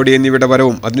 പൂക്കാവടി എന്നിവയുടെ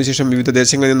വരവും അതിനുശേഷം വിവിധ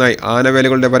ദേശങ്ങളിൽ നിന്നായി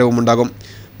ആനവേലകളുടെ വരവും ഉണ്ടാകും.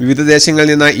 വിവിധ ദേശങ്ങളിൽ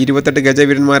നിന്നായി 28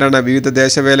 ഗജവീരന്മാരാണ് വിവിധ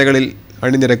ദേശവേലകളിൽ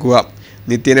അണിനിരക്കുക.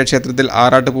 നിത്യേന ക്ഷേത്രത്തിൽ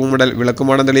ആറാട്ട് പൂമുടൽ,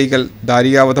 വിളക്കുമാടം തെളിയിക്കൽ,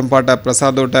 ദാരികാവധം പാട്ട്,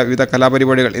 പ്രസാദോട്ട്, വിവിധ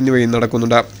കലാപരിപാടികൾ എന്നിവയും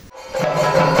നടക്കുന്നുണ്ട്.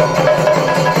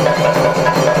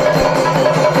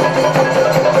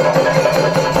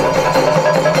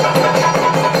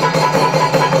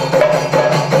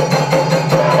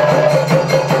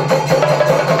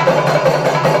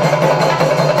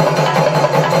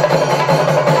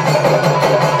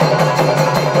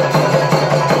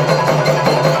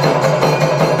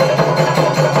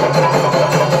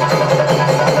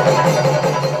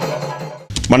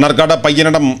 മണ്ണാർക്കാട്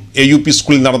പയ്യനടം AUP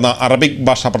സ്കൂളിൽ നടന്ന അറബിക്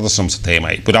ഭാഷാ പ്രദർശനം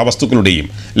ശ്രദ്ധേയമായി. പുരാവസ്തുക്കളുടെയും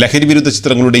ലഹരി വിരുദ്ധ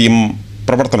ചിത്രങ്ങളുടെയും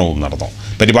പ്രവർത്തനവും നടന്നു.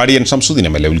 പരിപാടി N. ശംസുദ്ദീൻ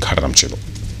MLA ഉദ്ഘാടനം ചെയ്തു.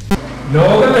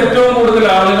 ലോകത്ത് ഏറ്റവും കൂടുതൽ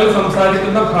ആളുകൾ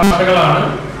സംസാരിക്കുന്ന ഭാഷകളാണ്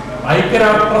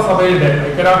ഐക്യരാഷ്ട്രസഭയുടെ.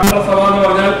 ഐക്യരാഷ്ട്രസഭ എന്ന്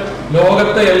പറഞ്ഞാൽ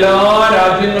ലോകത്തെ എല്ലാ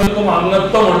രാജ്യങ്ങൾക്കും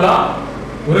അംഗത്വമുള്ള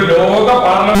ഒരു ലോക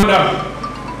പാർലമെന്റാണ്,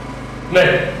 അല്ലേ?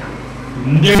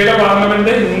 ഇന്ത്യയുടെ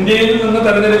പാർലമെന്റ് ഇന്ത്യയിൽ നിന്ന്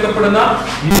തെരഞ്ഞെടുക്കപ്പെടുന്ന,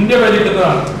 ഇന്ത്യ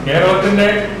ഭരിക്കുന്നതാണ്. കേരളത്തിന്റെ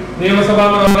നിയമസഭ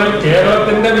എന്ന് പറഞ്ഞാൽ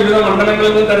കേരളത്തിന്റെ വിവിധ മണ്ഡലങ്ങളിൽ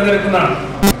നിന്ന് തെരഞ്ഞെടുക്കുന്നതാണ്.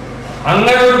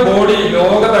 അങ്ങനെ ഒരു ബോഡി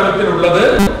ലോക തലത്തിലുള്ളത്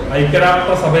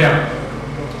ഐക്യരാഷ്ട്രസഭയാണ്.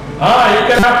 ആ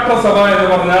ഐക്യരാഷ്ട്രസഭ എന്ന്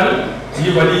പറഞ്ഞാൽ ഈ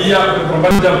വലിയ ഒരു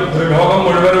പ്രപഞ്ചം, ഒരു ലോകം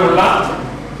മുഴുവനുമുള്ള,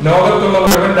 ലോകത്തുള്ള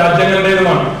മുഴുവൻ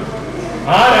രാജ്യങ്ങളുടേതുമാണ്.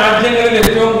 ആ രാജ്യങ്ങളിൽ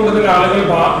ഏറ്റവും കൂടുതൽ ആളുകൾ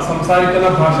സംസാരിക്കുന്ന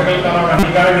ഭാഷകൾക്കാണ് അവിടെ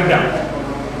അംഗീകാരം കിട്ടുക.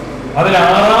 അതിൽ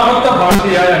 6ാമത്തെ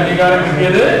ഭാഷയായി അംഗീകാരം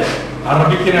കിട്ടിയത്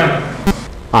അറബിക്കിനാണ്.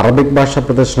 അറബിക് ഭാഷാ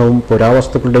പ്രദർശനവും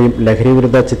പുരാവസ്തുക്കളുടെയും ലഹരി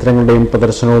വിരുദ്ധ ചിത്രങ്ങളുടെയും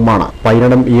പ്രദർശനവുമാണ്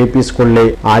പയ്യനടം EAP സ്കൂളിലെ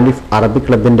ആലിഫ് അറബിക്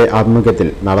ക്ലബിന്റെ ആഭിമുഖ്യത്തിൽ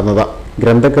നടന്നത്.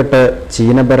 ഗ്രന്ഥക്കെട്ട്,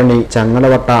 ചീനഭരണി,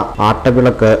 ചങ്ങലവട്ട,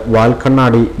 ആട്ടവിളക്ക്,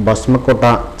 വാൽക്കണ്ണാടി, ഭസ്മക്കോട്ട,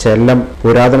 ചെല്ലം,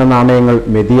 പുരാതന നാണയങ്ങൾ,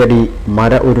 മെതിയടി,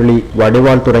 മര ഉരുളി,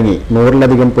 വടിവാൾ തുടങ്ങി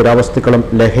 100-ലധികം പുരാവസ്തുക്കളും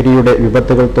ലഹരിയുടെ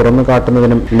വിപത്തുകൾ തുറന്നു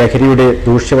കാട്ടുന്നതിനും ലഹരിയുടെ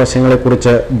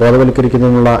ദൂഷ്യവശങ്ങളെക്കുറിച്ച്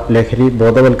ബോധവൽക്കരിക്കുന്നതിനുള്ള ലഹരി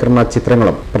ബോധവൽക്കരണ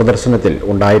ചിത്രങ്ങളും പ്രദർശനത്തിൽ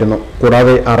ഉണ്ടായിരുന്നു.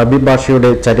 കൂടാതെ അറബി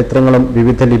ഭാഷയുടെ ചരിത്രങ്ങളും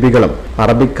വിവിധ ലിപികളും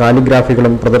അറബിക്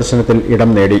കാലിഗ്രാഫികളും പ്രദർശനത്തിൽ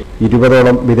ഇടം നേടി.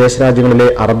 20ഓളം വിദേശ രാജ്യങ്ങളിലെ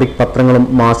അറബിക് പത്രങ്ങളും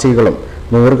മാസികകളും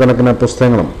 100 കണക്കിന്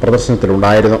പുസ്തകങ്ങളും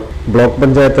പ്രദർശനത്തിലുണ്ടായിരുന്നു. Block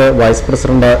panchayat vice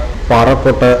president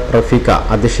പാറക്കോട്ട് Rafiqa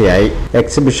അധ്യക്ഷയായി.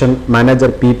 എക്സിബിഷൻ മാനേജർ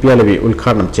PP അലവി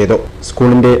ഉദ്ഘാടനം ചെയ്തു.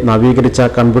 സ്കൂളിന്റെ നവീകരിച്ച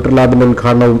കമ്പ്യൂട്ടർ ലാബിന്റെ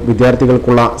ഉദ്ഘാടനവും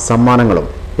വിദ്യാർത്ഥികൾക്കുള്ള സമ്മാനങ്ങളും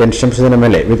N. ശംസുദ്ദീൻ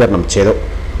MLA വിതരണം ചെയ്തു.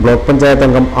 ബ്ലോക്ക് പഞ്ചായത്ത്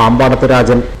അംഗം Ambadath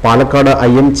Rajan, Palakkad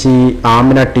IMCE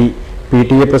Amina T,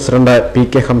 PTA president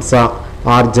PK Hamza,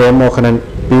 R. Jayamohanan,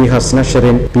 P. Hasna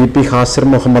Sherin, PP Hasir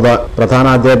Muhammad,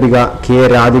 പ്രധാനാധ്യാപിക K.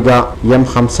 Radhika, M.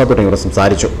 Hamza തുടങ്ങിയവർ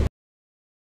സംസാരിച്ചു.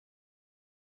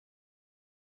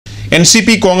 NCP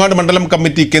കോങ്ങാട് മണ്ഡലം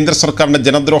കമ്മിറ്റി കേന്ദ്ര സർക്കാരിന്റെ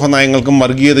ജനദ്രോഹ നയങ്ങൾക്കും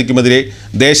വർഗീയതയ്ക്കുമെതിരെ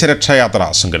ദേശരക്ഷായാത്ര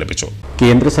സംഘടിപ്പിച്ചു.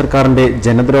 കേന്ദ്ര സർക്കാരിന്റെ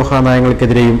ജനദ്രോഹ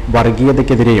നയങ്ങൾക്കെതിരെയും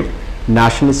വർഗീയതയ്ക്കെതിരെയും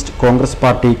നാഷണലിസ്റ്റ് കോൺഗ്രസ്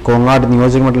പാർട്ടി കോങ്ങാട്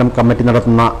നിയോജകമണ്ഡലം കമ്മിറ്റി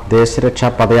നടത്തുന്ന ദേശരക്ഷാ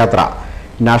പദയാത്ര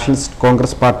നാഷണലിസ്റ്റ്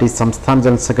കോൺഗ്രസ് പാർട്ടി സംസ്ഥാന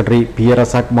ജനറൽ സെക്രട്ടറി P.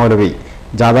 റസാഖ് മൗലവി,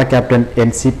 ജാഥ captain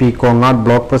NCP Kongad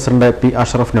block president P.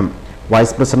 അഷറഫിനും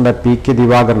vice president PK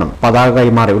ദിവാകരനും പതാക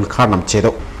കൈമാറി ഉദ്ഘാടനം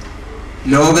ചെയ്തു.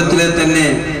 ലോകത്തിലെ തന്നെ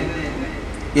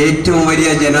ഏറ്റവും വലിയ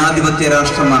ജനാധിപത്യ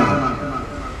രാഷ്ട്രമാണ്.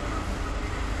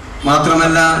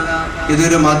 മാത്രമല്ല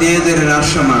ഇതൊരു മതേതര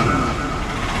രാഷ്ട്രമാണ്.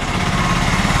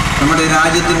 നമ്മുടെ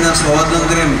രാജ്യത്തിന്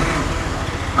സ്വാതന്ത്ര്യം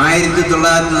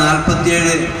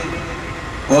 1947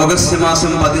 ഓഗസ്റ്റ്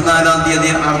മാസം 14-ാം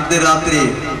തീയതി അർദ്ധരാത്രി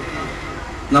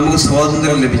നമുക്ക്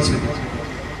സ്വാതന്ത്ര്യം ലഭിച്ചു.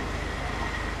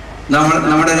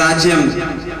 നമ്മുടെ രാജ്യം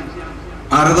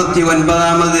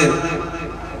 69ാമത്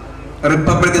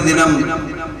റിപ്പബ്ലിക് ദിനം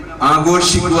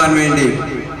ആഘോഷിക്കുവാൻ വേണ്ടി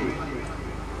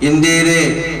ഇന്ത്യയിലെ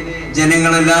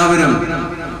ജനങ്ങളെല്ലാവരും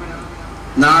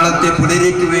നാളത്തെ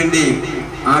പുലരിക്ക് വേണ്ടി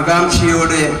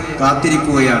ആകാംക്ഷയോടെ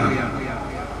കാത്തിരിക്കുകയാണ്.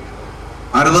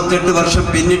 68 വർഷം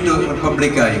പിന്നിട്ടു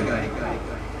റിപ്പബ്ലിക്കായി.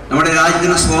 നമ്മുടെ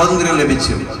രാജ്യത്തിന് സ്വാതന്ത്ര്യം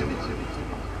ലഭിച്ചു.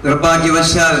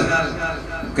 നിർഭാഗ്യവശാൽ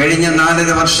കഴിഞ്ഞ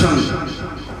 4.5 വർഷം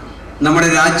നമ്മുടെ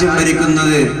രാജ്യം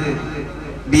ഭരിക്കുന്നത്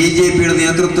BJPയുടെ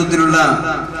നേതൃത്വത്തിലുള്ള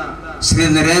ശ്രീ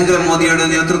നരേന്ദ്രമോദിയുടെ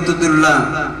നേതൃത്വത്തിലുള്ള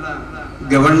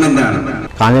ഗവൺമെന്റാണ്.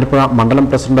 കാഞ്ഞിരപ്പുഴ മണ്ഡലം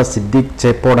പ്രസിഡന്റ് സിദ്ദീഖ്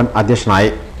ചേപ്പോടൻ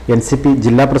അധ്യക്ഷനായി. NCP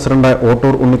ജില്ലാ പ്രസിഡന്റ്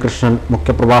ഓട്ടൂർ ഉണ്ണികൃഷ്ണൻ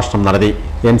മുഖ്യപ്രഭാഷണം നടത്തി.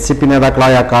 NCP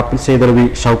നേതാക്കളായ കാപ്പിൽ സെയ്തലവി,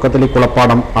 ഷൗക്കത്ത് അലി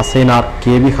കുളപ്പാടം, അസൈനാർ,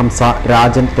 KV ഹംസ,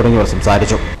 രാജൻ തുടങ്ങിയവർ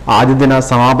സംസാരിച്ചു. ആദ്യദിന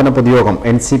സമാപന പൊതുയോഗം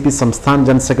NCP സംസ്ഥാന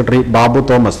ജനറൽ സെക്രട്ടറി ബാബു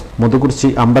തോമസ്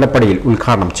മുതുകുറിച്ചി അമ്പലപ്പടിയിൽ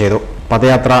ഉദ്ഘാടനം ചെയ്തു.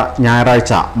 പദയാത്ര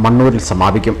ഞായറാഴ്ച മണ്ണൂരിൽ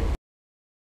സമാപിക്കും.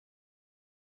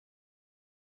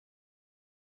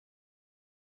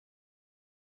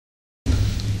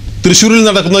 തൃശൂരിൽ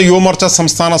നടക്കുന്ന യുവമോർച്ച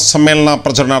സംസ്ഥാന സമ്മേളന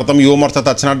പ്രചരണാർത്ഥം യുവമോർച്ച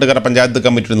തച്ചനാട്ടുകര പഞ്ചായത്ത്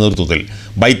കമ്മിറ്റിയുടെ നേതൃത്വത്തിൽ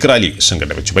ബൈക്ക് റാലി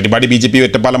സംഘടിപ്പിച്ചു. പരിപാടി BJP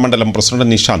ഒറ്റപ്പാലം മണ്ഡലം പ്രസിഡന്റ്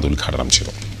നിഷാന്ത് ഉദ്ഘാടനം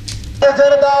ചെയ്തു.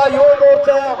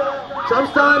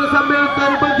 സംസ്ഥാന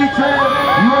സമ്മേളനത്തോടനുബന്ധിച്ച്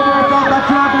യുവമോർച്ച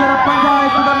തച്ചനാട്ടുകര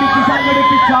പഞ്ചായത്ത് കമ്മിറ്റി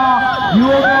സംഘടിപ്പിച്ച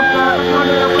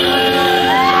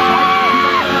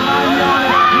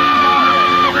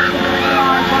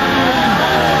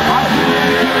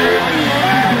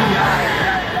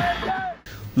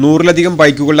നൂറിലധികം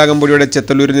ബൈക്കുകളുടെ അകമ്പടിയോടെ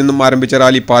ചെത്തല്ലൂരിൽ നിന്നും ആരംഭിച്ച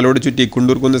റാലി പാലോട് ചുറ്റി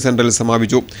കുണ്ടൂർകുന്ന് സെൻട്രലിൽ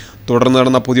സമാപിച്ചു. തുടർന്ന്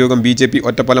നടന്ന പൊതുയോഗം BJP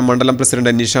ഒറ്റപ്പാലം മണ്ഡലം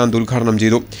പ്രസിഡന്റ് നിഷാന്ത് ഉദ്ഘാടനം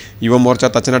ചെയ്തു. യുവമോർച്ച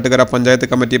തച്ചനാട്ടുകര പഞ്ചായത്ത്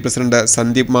കമ്മിറ്റി പ്രസിഡന്റ്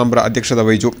സന്ദീപ് മാമ്പ്ര അധ്യക്ഷത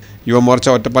വഹിച്ചു. യുവമോർച്ച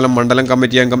ഒറ്റപ്പാലം മണ്ഡലം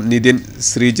കമ്മിറ്റി അംഗം നിതിൻ,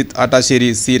 ശ്രീജിത്ത് ആട്ടാശ്ശേരി,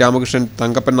 C രാമകൃഷ്ണൻ,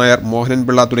 തങ്കപ്പൻ നായർ, മോഹനൻ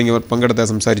പിള്ള തുടങ്ങിയവർ പങ്കെടുത്ത്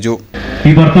സംസാരിച്ചു.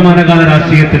 ഈ വർത്തമാനകാല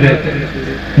രാഷ്ട്രീയത്തിൽ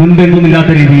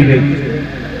മുൻപെങ്ങുമില്ലാത്ത രീതിയിൽ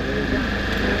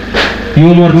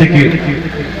യുവമോർച്ചയ്ക്ക്,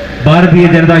 ഭാരതീയ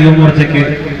ജനതാ യുവമോർച്ചയ്ക്ക്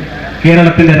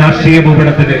കേരളത്തിന്റെ രാഷ്ട്രീയ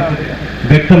ഭൂപടത്തിൽ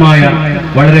വ്യക്തമായ,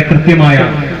 വളരെ കൃത്യമായ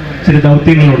ചില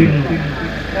ദൗത്യങ്ങളുണ്ട്.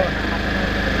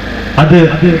 അത്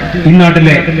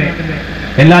ഇന്നാട്ടിലെ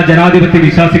എല്ലാ ജനാധിപത്യ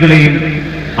വിശ്വാസികളെയും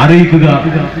അറിയിക്കുക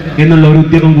എന്നുള്ള ഒരു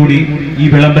ഉദ്യമം കൂടി ഈ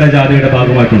വിളംബര ജാഥയുടെ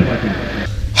ഭാഗമായിട്ടുണ്ട്.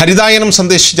 ഹരിതായനം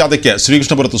സന്ദേശ ജാഥയ്ക്ക്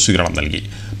ശ്രീകൃഷ്ണപുരത്ത് സ്വീകരണം നൽകി.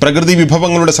 പ്രകൃതി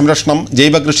വിഭവങ്ങളുടെ സംരക്ഷണം,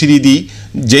 ജൈവ കൃഷിരീതി,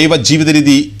 ജൈവ ജീവിത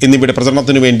രീതി എന്നിവയുടെ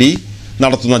പ്രചരണത്തിനു വേണ്ടി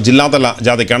നടത്തുന്ന ജില്ലാതല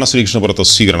ജാഥയ്ക്കാണ് ശ്രീകൃഷ്ണപുരത്ത്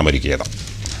സ്വീകരണമൊരുക്കിയത്.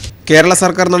 കേരള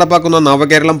സർക്കാർ നടപ്പാക്കുന്ന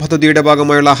നവകേരളം പദ്ധതിയുടെ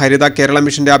ഭാഗമായുള്ള ഹരിത കേരള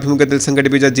മിഷന്റെ ആഭിമുഖ്യത്തിൽ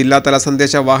സംഘടിപ്പിച്ച ജില്ലാതല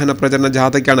സന്ദേശ വാഹന പ്രചരണ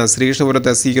ജാഥയ്ക്കാണ്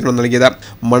ശ്രീകൃഷ്ണപുരത്ത് സ്വീകരണം നൽകിയത്.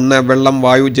 മണ്ണ്, വെള്ളം,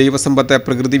 വായു, ജൈവസമ്പത്ത്,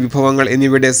 പ്രകൃതി വിഭവങ്ങൾ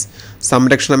എന്നിവയുടെ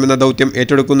സംരക്ഷണം എന്ന ദൗത്യം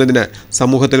ഏറ്റെടുക്കുന്നതിന്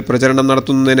സമൂഹത്തിൽ പ്രചരണം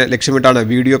നടത്തുന്നതിന് ലക്ഷ്യമിട്ടാണ്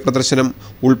വീഡിയോ പ്രദർശനം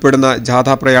ഉൾപ്പെടുന്ന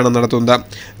ജാഥാ പ്രയാണം നടത്തുന്നത്.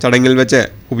 ചടങ്ങിൽ വെച്ച്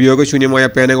ഉപയോഗശൂന്യമായ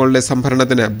പേനകളുടെ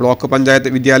സംഭരണത്തിന് ബ്ലോക്ക് പഞ്ചായത്ത്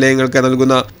വിദ്യാലയങ്ങൾക്ക്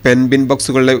നൽകുന്ന പെൻബിൻ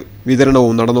ബോക്സുകളുടെ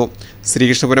വിതരണവും നടന്നു.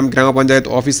 ശ്രീകൃഷ്ണപുരം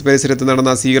ഗ്രാമപഞ്ചായത്ത് ഓഫീസ് പരിസരത്ത്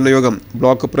നടന്ന സ്വീകരണ യോഗം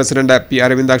ബ്ലോക്ക് പ്രസിഡന്റ് P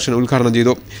അരവിന്ദാക്ഷൻ ഉദ്ഘാടനം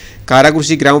ചെയ്തു.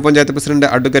 കാരാകുറിശി ഗ്രാമപഞ്ചായത്ത് പ്രസിഡന്റ്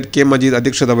അഡ്വക്കേറ്റ് K മജീദ്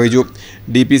അധ്യക്ഷത വഹിച്ചു.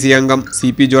 DPC അംഗം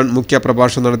CP ജോൺ മുഖ്യ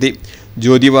പ്രഭാഷണം നടത്തി.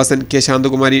 Jyothivasan, K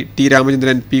Shanthakumari, T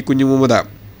Ramachandran, P Kunjumuhammad,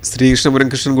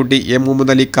 Sreekrishnapuram Krishnankutty, M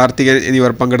Muhammad Ali, Karthikeyan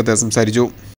എന്നിവർ പങ്കെടുത്ത് സംസാരിച്ചു.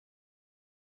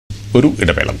 ഒരു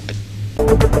ഇടവേള.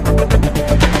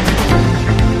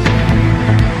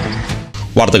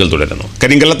 വാർത്തകൾ തുടരുന്നു.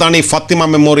 Karinkallathani Fathima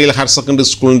memorial higher secondary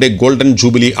സ്കൂളിന്റെ ഗോൾഡൻ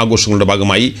ജൂബിലി ആഘോഷങ്ങളുടെ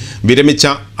ഭാഗമായി വിരമിച്ച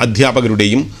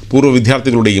അധ്യാപകരുടെയും പൂർവ്വ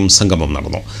വിദ്യാർത്ഥികളുടെയും സംഗമം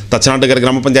നടന്നു. തച്ചനാട്ടുകര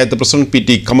ഗ്രാമപഞ്ചായത്ത് പ്രസിഡന്റ്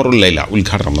PT കമറുൽ ലൈല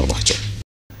ഉദ്ഘാടനം നിർവഹിച്ചു.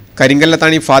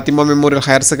 Karinkallathani Fathima memorial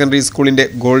higher secondary സ്കൂളിന്റെ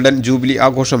ഗോൾഡൻ ജൂബിലി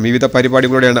ആഘോഷം വിവിധ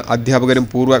പരിപാടികളോടെയാണ് അധ്യാപകരും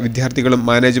പൂർവ്വ വിദ്യാർത്ഥികളും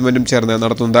മാനേജ്മെന്റും ചേർന്ന്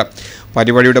നടത്തുന്നത്.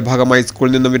 പരിപാടിയുടെ ഭാഗമായി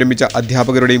സ്കൂളിൽ നിന്നും വിരമിച്ച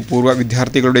അധ്യാപകരുടെയും പൂർവ്വ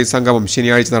വിദ്യാർത്ഥികളുടെയും സംഗമം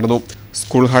ശനിയാഴ്ച നടന്നു.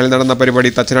 സ്കൂൾ ഹാളിൽ നടന്ന പരിപാടി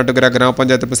തച്ചനാട്ടുകര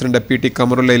ഗ്രാമപഞ്ചായത്ത് പ്രസിഡന്റ് PT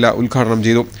കമറുൽ ലൈല ഉദ്ഘാടനം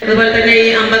ചെയ്തു. അതുപോലെ തന്നെ ഈ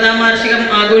 50ാം വാർഷികം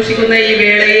ആഘോഷിക്കുന്ന ഈ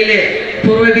വേളയിൽ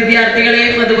പൂർവ്വ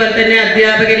വിദ്യാർത്ഥികളെയും അതുപോലെ തന്നെ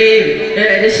അധ്യാപകരെയും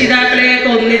രക്ഷിതാക്കളെയും ഒക്കെ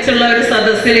ഒന്നിച്ചുള്ള ഒരു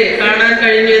സദസ്സിൽ കാണാൻ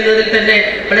കഴിഞ്ഞു എന്നതിൽ തന്നെ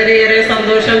വളരെയേറെ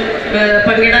സന്തോഷം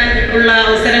പങ്കിടാൻ ഉള്ള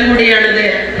അവസരം കൂടിയാണിത്.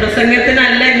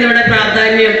 പ്രസംഗത്തിനല്ല ഇന്നിവിടെ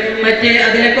പ്രാധാന്യം, മറ്റ്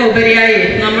അതിലൊക്കെ ഉപരിയായി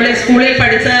നമ്മൾ സ്കൂളിൽ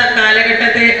പഠിച്ച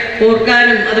കാലഘട്ടത്തെ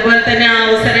ഓർക്കാനും അതുപോലെ തന്നെ ആ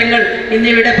അവസരങ്ങൾ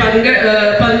ഇന്നിവിടെ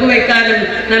പങ്കുവെക്കാനും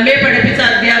നമ്മെ പഠിപ്പിച്ച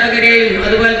അധ്യാപകരെയും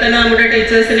അതുപോലെ തന്നെ നമ്മുടെ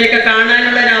ടീച്ചേഴ്സിനെയൊക്കെ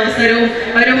കാണാനുള്ള ഒരു അവസരവും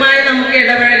അവരുമായി നമുക്ക്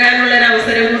ഇടപഴകാനുള്ള ഒരു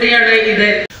അവസരം കൂടിയാണ് ഇത്.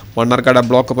 മണ്ണാർക്കാട്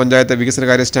ബ്ലോക്ക് പഞ്ചായത്ത്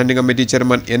വികസനകാര്യ standing committee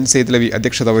chairman N Saidalavi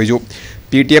അധ്യക്ഷത വഹിച്ചു.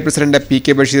 PTA president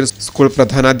PK Basheer, school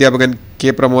പ്രധാനാധ്യാപകൻ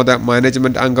K Pramod,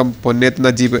 management അംഗം പൊന്നേത്ത്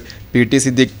നജീബ്, PT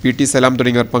സിദ്ദീഖ്, PT സലാം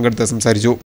തുടങ്ങിയവർ പങ്കെടുത്ത്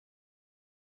സംസാരിച്ചു.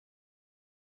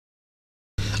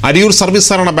 അരിയൂർ സർവീസ്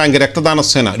സഹകരണ ബാങ്ക് രക്തദാന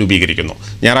സേന രൂപീകരിക്കുന്നു.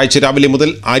 ഞായറാഴ്ച രാവിലെ മുതൽ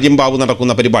ആര്യമ്പാവ്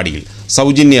നടക്കുന്ന പരിപാടിയിൽ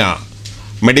സൗജന്യ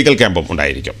മെഡിക്കൽ ക്യാമ്പും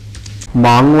ഉണ്ടായിരിക്കും.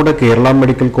 മാങ്ങോട് കേരള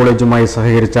മെഡിക്കൽ കോളേജുമായി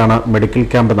സഹകരിച്ചാണ് മെഡിക്കൽ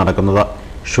ക്യാമ്പ് നടക്കുന്നത്.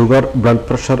 ഷുഗർ, ബ്ലഡ്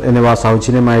പ്രഷർ എന്നിവ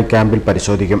സൗജന്യമായി ക്യാമ്പിൽ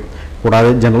പരിശോധിക്കും.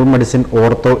 കൂടാതെ ജനറൽ മെഡിസിൻ,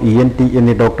 ഓർത്തോ, ENT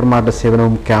എന്നീ ഡോക്ടർമാരുടെ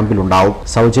സേവനവും ക്യാമ്പിലുണ്ടാവും.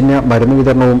 സൗജന്യ മരുന്ന്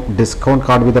വിതരണവും ഡിസ്കൗണ്ട്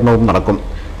കാർഡ് വിതരണവും നടക്കും.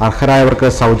 അർഹരായവർക്ക്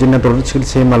സൗജന്യ തുടർ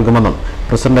ചികിത്സയും നൽകുമെന്നും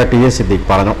പ്രസിഡന്റ് TS സിദ്ദീഖ്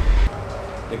പറഞ്ഞു.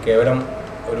 കേവലം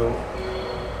ഒരു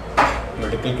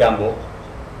മെഡിക്കൽ ക്യാമ്പോ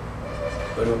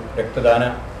ഒരു രക്തദാന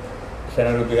സേന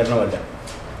രൂപീകരണമല്ല.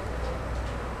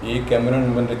 ഈ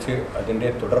ക്യാമ്പിനോടനുബന്ധിച്ച് അതിൻ്റെ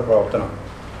തുടർ പ്രവർത്തനം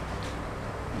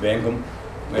ബാങ്കും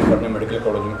മേൽപ്പറഞ്ഞ മെഡിക്കൽ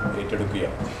കോളേജും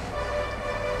ഏറ്റെടുക്കുകയാണ്.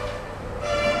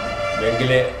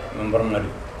 ബാങ്കിലെ മെമ്പർമാർ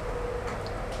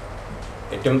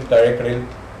ഏറ്റവും താഴേക്കടയിൽ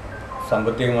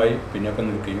സാമ്പത്തികമായി പിന്നോക്കം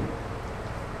നിൽക്കുകയും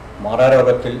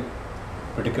മാറാരോഗത്തിൽ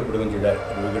പിടിക്കപ്പെടുകയും ചെയ്ത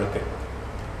രോഗികൾക്ക്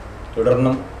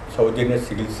തുടർന്നും സൗജന്യ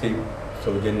ചികിത്സയും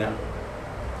സൗജന്യ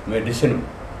മെഡിസിനും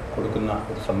കൊടുക്കുന്ന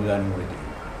ഒരു സംവിധാനം കൂടി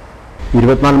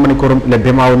 24 മണിക്കൂറും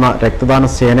ലഭ്യമാവുന്ന രക്തദാന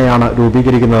സേനയാണ്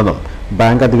രൂപീകരിക്കുന്നതെന്നും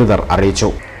ബാങ്ക് അധികൃതർ അറിയിച്ചു.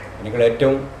 നിങ്ങൾ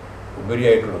ഏറ്റവും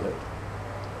ഉപരിയായിട്ടുള്ളത്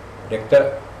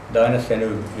രക്തദാന സേന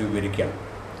രൂപീകരിക്കുകയാണ്.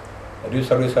 അരിയൂർ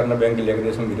സർവീസ് സഹകരണ ബാങ്കിൽ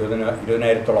ഏകദേശം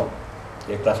 20,000-ഓളം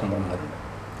A ക്ലാസ് മെമ്പർമാരുണ്ട്.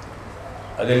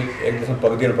 അതിൽ ഏകദേശം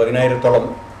പകുതിയിൽ 10,000-ഓളം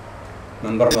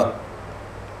മെമ്പർമാർ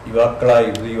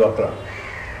യുവാക്കളാണ്.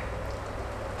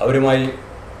 അവരുമായി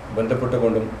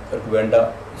ബന്ധപ്പെട്ടുകൊണ്ടും അവർക്ക് വേണ്ട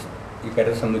ഈ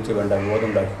കാര്യത്തെ സംബന്ധിച്ച് വേണ്ട ബോധം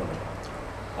ഉണ്ടാക്കിക്കൊണ്ടും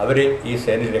അവരെ ഈ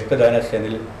സേനയിൽ രക്തദാന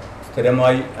സേനയിൽ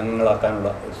സ്ഥിരമായി അംഗങ്ങളാക്കാനുള്ള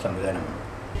ഒരു സംവിധാനമാണ്.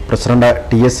 President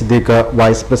TS Siddique,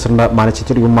 vice president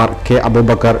മനച്ചിത്തിരികുമാർ, K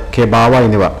Abubakar, K ബാവ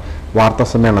എന്നിവർ വാർത്താ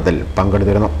സമ്മേളനത്തിൽ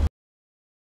പങ്കെടുത്തിരുന്നു.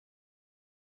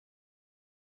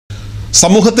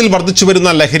 സമൂഹത്തിൽ വർദ്ധിച്ചുവരുന്ന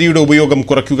ലഹരിയുടെ ഉപയോഗം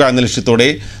കുറയ്ക്കുക എന്ന ലക്ഷ്യത്തോടെ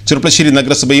ചെറുപ്പശ്ശേരി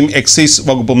നഗരസഭയും എക്സൈസ്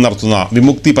വകുപ്പും നടത്തുന്ന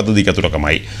വിമുക്തി പദ്ധതിക്ക്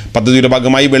തുടക്കമായി. പദ്ധതിയുടെ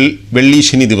ഭാഗമായി വെള്ളി,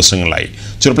 ശനി ദിവസങ്ങളിലായി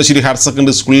ചെറുപ്പശ്ശേരി ഹയർ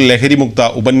സെക്കൻഡറി സ്കൂളിൽ ലഹരിമുക്ത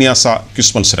ഉപന്യാസ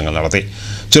ക്വിസ് മത്സരങ്ങൾ നടത്തി.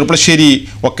 Cherpulassery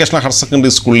vocational higher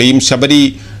secondary സ്കൂളിലെയും Sabari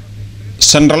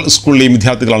central സ്കൂളിലെയും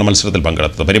വിദ്യാർത്ഥികളാണ് മത്സരത്തിൽ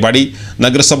പങ്കെടുത്തത്. പരിപാടി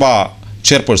നഗരസഭ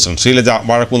ചെയർപേഴ്സൺ ശ്രീലജ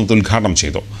വാഴക്കുന്നത്ത് ഉദ്ഘാടനം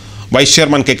ചെയ്തു. വൈസ്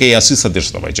ചെയർമാൻ KK അസീസ്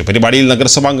അധ്യക്ഷത വഹിച്ചു. പരിപാടിയിൽ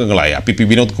നഗരസഭാംഗങ്ങളായ PP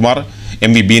വിനോദ് കുമാർ,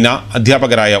 MV ബീന,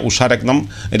 അധ്യാപകരായ ഉഷാരത്നം,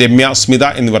 രമ്യ, സ്മിത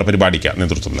എന്നിവർ പരിപാടിക്ക്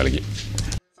നേതൃത്വം നൽകി.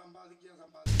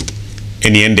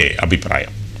 ഇനി എൻ്റെ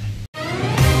അഭിപ്രായം.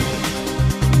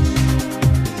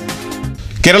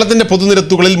 കേരളത്തിന്റെ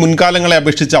പൊതുനിരത്തുകളിൽ മുൻകാലങ്ങളെ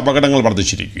അപേക്ഷിച്ച് അപകടങ്ങൾ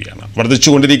വർദ്ധിച്ചിരിക്കുകയാണ്.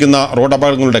 വർദ്ധിച്ചുകൊണ്ടിരിക്കുന്ന റോഡ്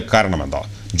അപകടങ്ങളുടെ കാരണമെന്താ?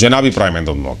 ജനാഭിപ്രായം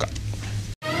എന്തെന്ന് നോക്കാം.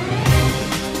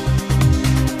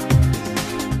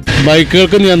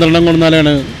 ബൈക്കുകൾക്ക് നിയന്ത്രണം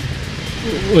കൊണ്ടാലാണ്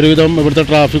ഒരുവിധം ഇവിടുത്തെ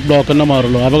ട്രാഫിക് ബ്ലോക്ക് തന്നെ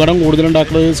മാറുള്ളൂ. അപകടം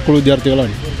കൂടുതലുണ്ടാക്കുന്നത് സ്കൂൾ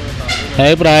വിദ്യാർത്ഥികളാണ്.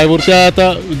 അതായത് പ്രായപൂർത്തിയാകാത്ത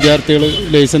വിദ്യാർത്ഥികൾ,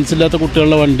 ലൈസൻസ് ഇല്ലാത്ത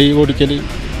കുട്ടികളുടെ വണ്ടി ഓടിക്കൽ,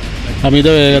 അമിത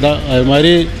വേഗത,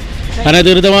 അതുമാതിരി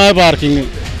അനധികൃതമായ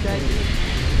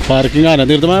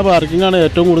അനധികൃതമായ പാർക്കിങ്ങാണ്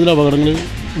ഏറ്റവും കൂടുതൽ അപകടങ്ങൾ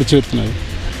വിളിച്ചു വരുത്തുന്നത്.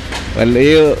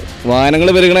 ഈ വാഹനങ്ങൾ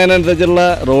പെരുകണതിനനുസരിച്ചുള്ള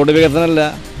റോഡ് വികസനമല്ല,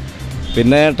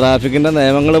 പിന്നെ ട്രാഫിക്കിൻ്റെ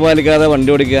നിയമങ്ങൾ പാലിക്കാതെ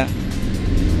വണ്ടി ഓടിക്കുക,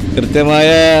 കൃത്യമായ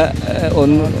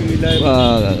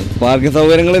പാർക്കിംഗ്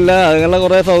സൗകര്യങ്ങളില്ല, അങ്ങനെയുള്ള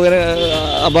കുറേ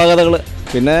അപാകതകൾ.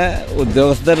 പിന്നെ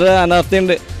ഉദ്യോഗസ്ഥരുടെ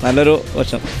അനാസ്ഥയുണ്ട്. നല്ലൊരു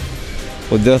വശം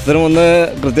ഉദ്യോഗസ്ഥരും ഒന്ന്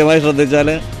കൃത്യമായി ശ്രദ്ധിച്ചാൽ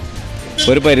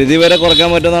ഒരു പരിധി വരെ കുറയ്ക്കാൻ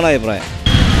പറ്റുമെന്നാണ് അഭിപ്രായം.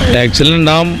 ആക്സിഡൻ്റ്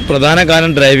ഉണ്ടാകാൻ പ്രധാന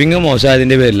കാരണം ഡ്രൈവിങ്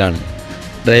മോശമായതിൻ്റെ പേരിലാണ്.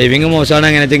 ഡ്രൈവിങ് മോശമാണ്.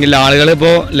 എങ്ങനെ വെച്ചെങ്കിൽ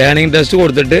ആളുകളിപ്പോൾ ലേണിംഗ് ടെസ്റ്റ്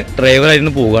കൊടുത്തിട്ട്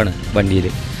ഡ്രൈവറായിരുന്നു പോവുകയാണ് വണ്ടിയിൽ.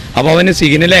 അപ്പോൾ അവന്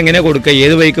സിഗ്നൽ എങ്ങനെ കൊടുക്കുക,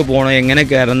 ഏത് ബൈക്ക് പോകണം, എങ്ങനെ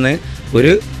കയറുന്ന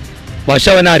ഒരു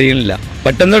വശം അവനെ അറിയുന്നില്ല.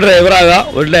 പെട്ടെന്ന് ഡ്രൈവറാകുക,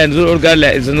 ഒരു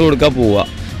ലൈസൻസ് കൊടുക്കുക, പോവുക.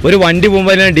 ഒരു വണ്ടി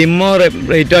പോകുമ്പോൾ അതിന് ഡിമ്മോ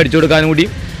റേറ്റോ അടിച്ചു കൊടുക്കാനും കൂടി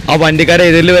ആ വണ്ടിക്കാരെ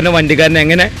എതിരിൽ വരുന്ന വണ്ടിക്കാരനെ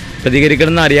എങ്ങനെ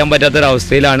പ്രതികരിക്കണമെന്ന് അറിയാൻ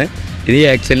പറ്റാത്തൊരവസ്ഥയിലാണ് ഇത് ഈ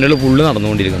ആക്സിഡൻറ്റുകൾ ഫുള്ള്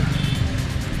നടന്നുകൊണ്ടിരിക്കുന്നത്.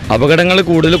 അപകടങ്ങൾ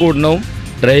കൂടുതൽ കൂടണവും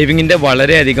ഡ്രൈവിങ്ങിൻ്റെ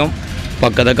വളരെയധികം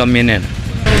പക്വത കമ്മി തന്നെയാണ്.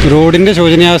 റോഡിൻ്റെ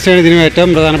ശോചനീയാവസ്ഥയാണ് ഇതിന്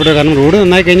ഏറ്റവും പ്രധാനപ്പെട്ട കാരണം. റോഡ്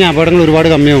നന്നായി കഴിഞ്ഞാൽ അപകടങ്ങൾ ഒരുപാട്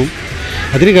കമ്മിയാവും.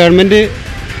 അതിന് ഗവൺമെൻറ്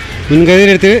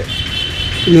മുൻകരുതലെടുത്ത്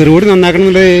റോഡ് നന്നാക്കണം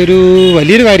എന്നുള്ള ഒരു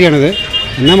വലിയൊരു കാര്യമാണിത്.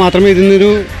 എന്നാൽ മാത്രമേ ഇതിനൊരു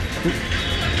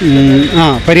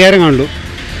പരിഹാരം കാണുള്ളൂ.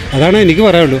 അതാണ് എനിക്ക്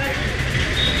പറയാനുള്ളൂ.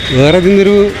 വേറെ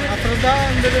ഇതിന്നൊരു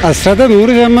അശ്രദ്ധ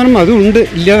 100% അതും ഉണ്ട്,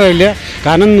 ഇല്ലാതല്ല.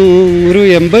 കാരണം ഒരു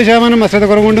 80% അശ്രദ്ധ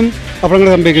കുറവ് കൊണ്ടും അപകടങ്ങൾ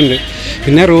സംഭവിക്കുന്നുണ്ട്.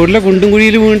 പിന്നെ റോഡിലെ കുണ്ടും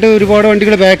കുഴിയിൽ വീണിട്ട് ഒരുപാട്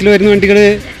വണ്ടികൾ, ബാക്കിൽ വരുന്ന വണ്ടികൾ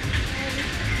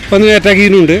വന്ന് അറ്റാക്ക്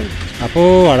ചെയ്യുന്നുണ്ട്. അപ്പോൾ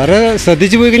വളരെ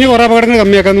ശ്രദ്ധിച്ച് പോയി കഴിഞ്ഞാൽ കുറേ അപകടങ്ങൾ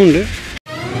കമ്മിയാക്കാനുമുണ്ട്.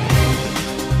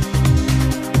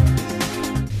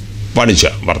 വാണിജ്യ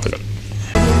വാർത്തകൾ.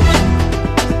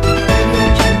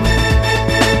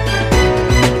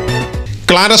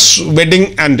 ക്ലാരസ് വെഡിംഗ്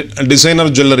ആൻഡ് ഡിസൈനർ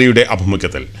ജ്വല്ലറിയുടെ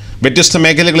ആഭിമുഖ്യത്തിൽ വ്യത്യസ്ത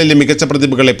മേഖലകളിലെ മികച്ച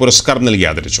പ്രതിഭകളെ പുരസ്കാരം നൽകി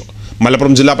ആദരിച്ചു.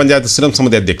 മലപ്പുറം ജില്ലാ പഞ്ചായത്ത് സ്ഥിരം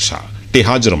സമിതി അധ്യക്ഷ ടി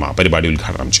ഹാജിറുമ പരിപാടി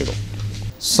ഉദ്ഘാടനം ചെയ്തു.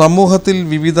 സമൂഹത്തിൽ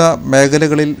വിവിധ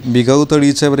മേഖലകളിൽ മികവ്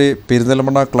തെളിയിച്ചവരെ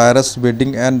Perinthalmanna ക്ലാരസ്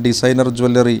wedding and designer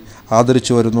jewellery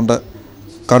ആദരിച്ചു വരുന്നുണ്ട്.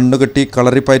 കണ്ണുകെട്ടി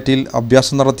കളറിപ്പയറ്റിൽ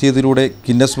അഭ്യാസം നടത്തിയതിലൂടെ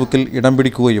ഗിന്നസ് ബുക്കിൽ ഇടം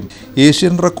പിടിക്കുകയും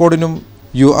ഏഷ്യൻ റെക്കോർഡിനും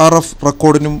URF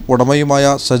റെക്കോർഡിനും ഉടമയുമായ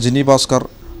സജിനി ഭാസ്കർ,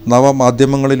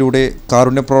 നവമാധ്യമങ്ങളിലൂടെ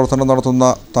കാരുണ്യപ്രവർത്തനം നടത്തുന്ന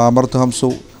താമർത്ത്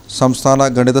ഹംസു, സംസ്ഥാന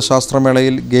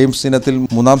ഗണിതശാസ്ത്രമേളയിൽ ഗെയിംസ് ഇനത്തിൽ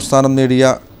 3ാം സ്ഥാനം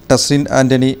നേടിയ ടെസ്ലിൻ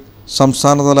ആൻ്റണി,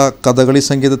 സംസ്ഥാനതല കഥകളി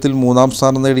സംഗീതത്തിൽ 3ാം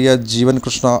സ്ഥാനം നേടിയ ജീവൻ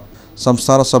കൃഷ്ണ,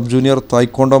 സംസ്ഥാന സബ് ജൂനിയർ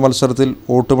തായ്ക്കൊണ്ടോ മത്സരത്തിൽ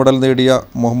ഓട്ട് മെഡൽ നേടിയ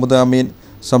മുഹമ്മദ് അമീൻ,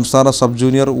 സംസ്ഥാന സബ്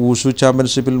ജൂനിയർ ഊഷു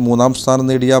ചാമ്പ്യൻഷിപ്പിൽ 3ാം സ്ഥാനം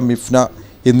നേടിയ മിഫ്ന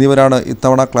എന്നിവരാണ്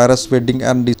ഇത്തവണ ക്ലാരസ് വെഡ്ഡിംഗ്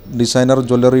ആൻഡ് ഡിസൈനർ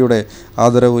ജ്വല്ലറിയുടെ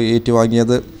ആദരവ്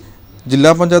ഏറ്റുവാങ്ങിയത്.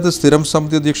 ജില്ലാ പഞ്ചായത്ത് സ്ഥിരം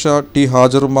സമിതി അധ്യക്ഷ ടി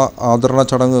ഹാജറുമ്മ ആദരണ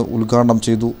ചടങ്ങ് ഉദ്ഘാടനം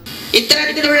ചെയ്തു.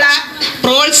 ഇത്തരത്തിലുള്ള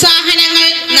പ്രോത്സാഹനങ്ങൾ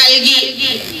നൽകി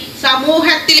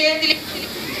സമൂഹത്തിലെ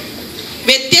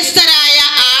വ്യത്യസ്തരായ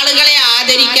ആളുകളെ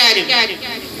ആദരിക്കാനും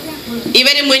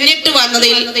ഇവര് മുന്നിട്ട്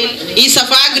വന്നതിൽ ഈ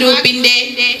സഫാ ഗ്രൂപ്പിന്റെ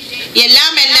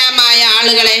എല്ലാമായ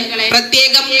ആളുകളെ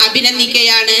പ്രത്യേകം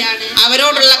അഭിനന്ദിക്കുകയാണ്,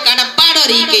 അവരോടുള്ള കടപ്പാട്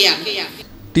അറിയിക്കുകയാണ്.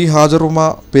 T ഹാജറുമ്മ,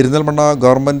 Perinthalmanna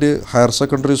government higher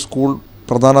secondary school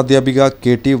പ്രധാനാധ്യാപിക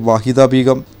KT Vahida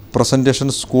Begum, presentation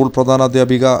school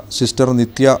പ്രധാനാധ്യാപിക sister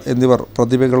നിത്യ എന്നിവർ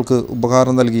പ്രതിഭകൾക്ക്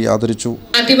ഉപഹാരം നൽകി ആദരിച്ചു.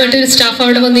 ആദ്യമായിട്ട് ഒരു സ്റ്റാഫ്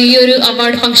അവിടെ വന്ന് ഈ ഒരു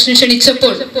അവാർഡ് ഫംഗ്ഷൻ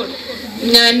ക്ഷണിച്ചപ്പോൾ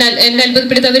എന്നെ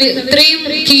അത്ഭുതപ്പെടുത്തി. അവർ ഇത്രയും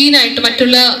കീനായിട്ട്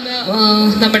മറ്റുള്ള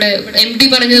നമ്മുടെ MD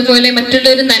പറഞ്ഞതുപോലെ മറ്റുള്ള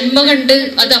ഒരു നന്മ കണ്ട്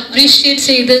അത് അപ്രീഷിയേറ്റ്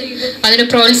ചെയ്ത് അതിനെ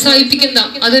പ്രോത്സാഹിപ്പിക്കുന്ന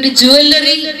അതൊരു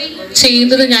ജ്വല്ലറി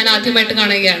ചെയ്യുന്നത് ഞാൻ ആദ്യമായിട്ട്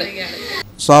കാണുകയാണ്.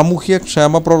 സാമൂഹ്യ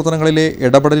ക്ഷേമ പ്രവർത്തനങ്ങളിലെ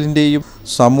ഇടപെടലിൻ്റെയും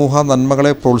സമൂഹ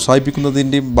നന്മകളെ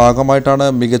പ്രോത്സാഹിപ്പിക്കുന്നതിൻ്റെയും ഭാഗമായിട്ടാണ്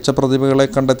മികച്ച പ്രതിഭകളെ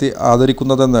കണ്ടെത്തി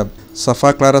ആദരിക്കുന്നതെന്ന്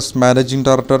സഫ ക്ലാരസ് managing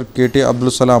director KT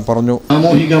Abdul Salam പറഞ്ഞു.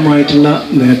 സാമൂഹികമായിട്ടുള്ള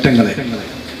നേട്ടങ്ങളെ,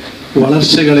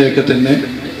 വളർച്ചകളെയൊക്കെ തന്നെ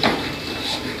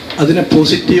അതിനെ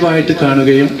പോസിറ്റീവായിട്ട്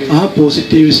കാണുകയും ആ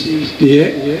പോസിറ്റിവിറ്റിയെ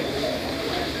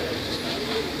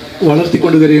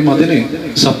വളർത്തിക്കൊണ്ടുവരികയും അതിനെ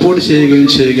സപ്പോർട്ട്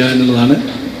ചെയ്യുക എന്നുള്ളതാണ്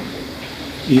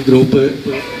ഈ ഗ്രൂപ്പ്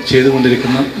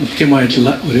ചെയ്തുകൊണ്ടിരിക്കുന്ന മുഖ്യമായിട്ടുള്ള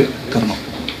ഒരു കർമ്മം.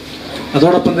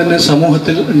 അതോടൊപ്പം തന്നെ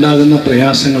സമൂഹത്തിൽ ഉണ്ടാകുന്ന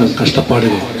പ്രയാസങ്ങളും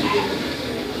കഷ്ടപ്പാടുകളും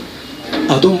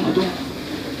അതും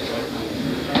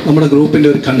നമ്മുടെ ഗ്രൂപ്പിൻ്റെ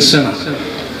ഒരു കൺസേണാണ്.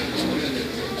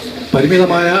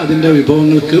 പരിമിതമായ അതിൻ്റെ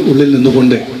വിഭവങ്ങൾക്ക് ഉള്ളിൽ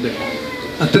നിന്നുകൊണ്ട്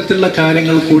അത്തരത്തിലുള്ള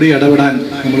കാര്യങ്ങൾ കൂടി ഇടപെടാൻ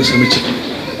നമ്മൾ ശ്രമിച്ചിട്ടുണ്ട്.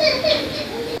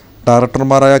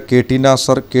 ഡയറക്ടർമാരായ KT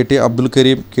Nasar, KT Abdul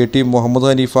Kareem, KT Muhammad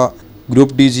Haneefa,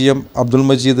 group DGM Abdul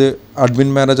Majeed, admin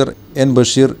manager N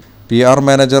Basheer, PR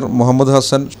manager Muhammad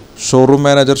Hasan, showroom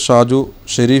manager Shaju,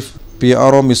 Sharif,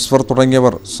 PRO Misfer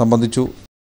തുടങ്ങിയവർ സംബന്ധിച്ചു.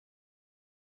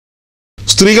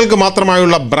 സ്ത്രീകൾക്ക്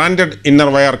മാത്രമായുള്ള branded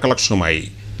innerwear കളക്ഷനുമായി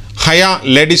Hayya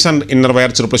ladies and innerwear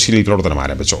ചെറുപ്പശ്ശേരിയിൽ പ്രവർത്തനം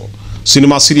ആരംഭിച്ചു.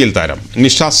 സിനിമ സീരിയൽ താരം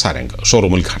നിഷ സാരംഗ്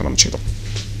ഷോറൂം ഉദ്ഘാടനം ചെയ്തു.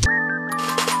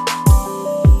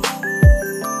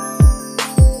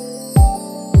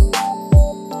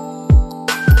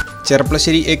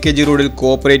 ചെർപ്പുളശ്ശേരി AKG റോഡിൽ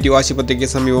കോഓപ്പറേറ്റീവ് ആശുപത്രിക്ക്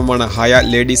സമീപമാണ് ഹയ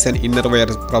ലേഡീസ് ആൻഡ് ഇന്നർവെയർ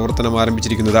പ്രവർത്തനം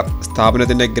ആരംഭിച്ചിരിക്കുന്നത്.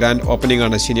 സ്ഥാപനത്തിന്റെ ഗ്രാൻഡ് ഓപ്പണിംഗ്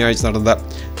ആണ് ശനിയാഴ്ച നടന്നത്.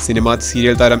 സിനിമ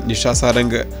സീരിയൽ താരം നിഷ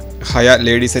സാരംഗ് ഹയ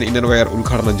ലേഡീസ് ആൻഡ് ഇന്നർവെയർ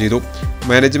ഉദ്ഘാടനം ചെയ്തു.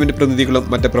 മാനേജ്മെന്റ് പ്രതിനിധികളും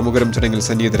മറ്റ് പ്രമുഖരും ചടങ്ങിൽ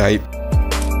സന്നിഹിതരായി.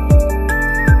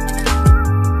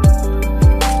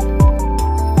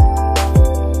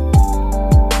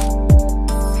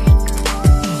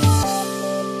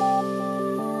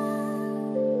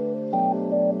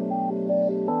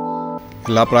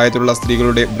 എല്ലാ പ്രായത്തിലുള്ള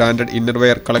സ്ത്രീകളുടെ ബ്രാൻഡഡ്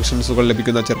ഇന്നർവെയർ കളക്ഷൻസുകൾ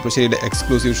ലഭിക്കുന്ന ചെർപ്പുളശ്ശേരിയുടെ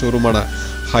exclusive ഷോറൂമാണ്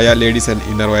Hayya ladies and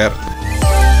innerwear.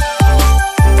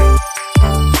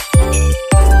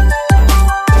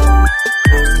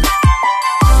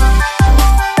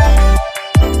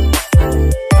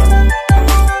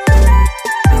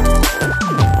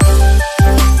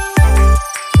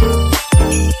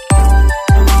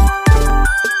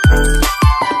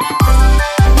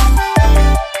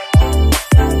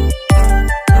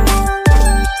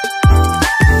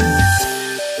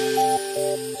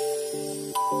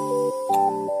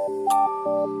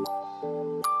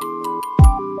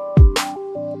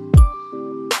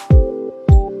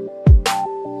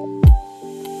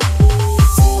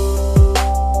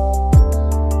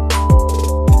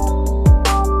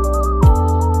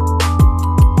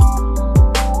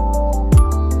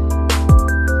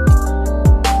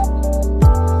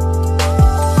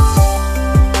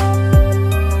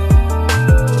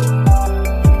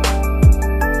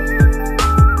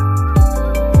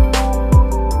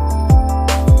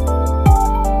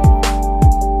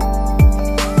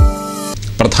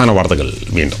 പ്രധാന വാർത്തകൾ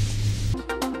വീണ്ടും.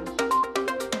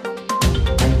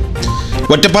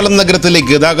 ഒറ്റപ്പാലം നഗരത്തിലെ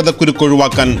ഗതാഗതക്കുരുക്ക്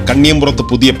ഒഴിവാക്കാൻ കണ്ണിയമ്പുറത്ത്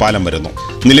പുതിയ പാലം വരുന്നു.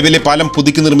 നിലവിലെ പാലം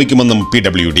പുതുക്കി നിർമ്മിക്കുമെന്നും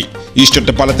PWD. ഈസ്റ്റ്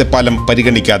ഒറ്റപ്പാലത്തെ പാലം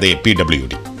പരിഗണിക്കാതെ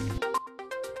PWD.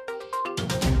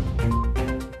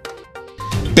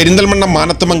 പെരിന്തൽമണ്ണ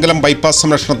മാനത്തുമംഗലം ബൈപ്പാസ്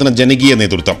സംരക്ഷണത്തിന് ജനകീയ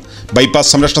നേതൃത്വം.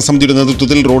 ബൈപ്പാസ് സംരക്ഷണ സമിതിയുടെ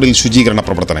നേതൃത്വത്തിൽ റോഡിൽ ശുചീകരണ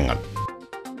പ്രവർത്തനങ്ങൾ.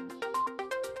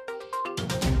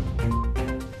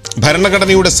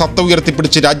 ഭരണഘടനയുടെ സത്ത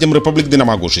ഉയർത്തിപ്പിടിച്ച് രാജ്യം റിപ്പബ്ലിക്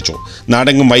ദിനം ആഘോഷിച്ചു.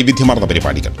 നാടെങ്ങും വൈവിധ്യമാർന്ന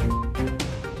പരിപാടികൾ.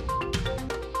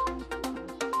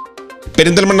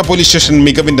 പെരിന്തൽമണ്ണ പോലീസ് സ്റ്റേഷൻ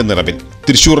മികവിന്റെ നിറവിൽ.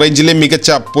 തൃശൂർ റേഞ്ചിലെ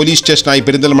മികച്ച പോലീസ് സ്റ്റേഷനായി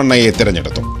പെരിന്തൽമണ്ണയെ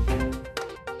തെരഞ്ഞെടുത്തു.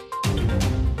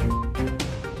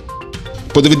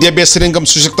 പൊതുവിദ്യാഭ്യാസ രംഗം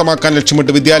സുശക്തമാക്കാൻ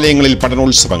ലക്ഷ്യമിട്ട് വിദ്യാലയങ്ങളിൽ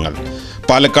പഠനോത്സവങ്ങൾ.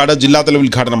 പാലക്കാട് ജില്ലാതല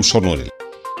ഉദ്ഘാടനം ഷൊർണൂരിൽ.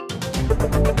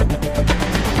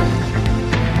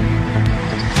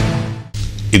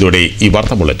 ഇതോടെ ഈ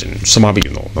വാർത്താ ബുള്ളറ്റിൻ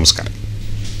സമാപിക്കുന്നു. നമസ്കാരം.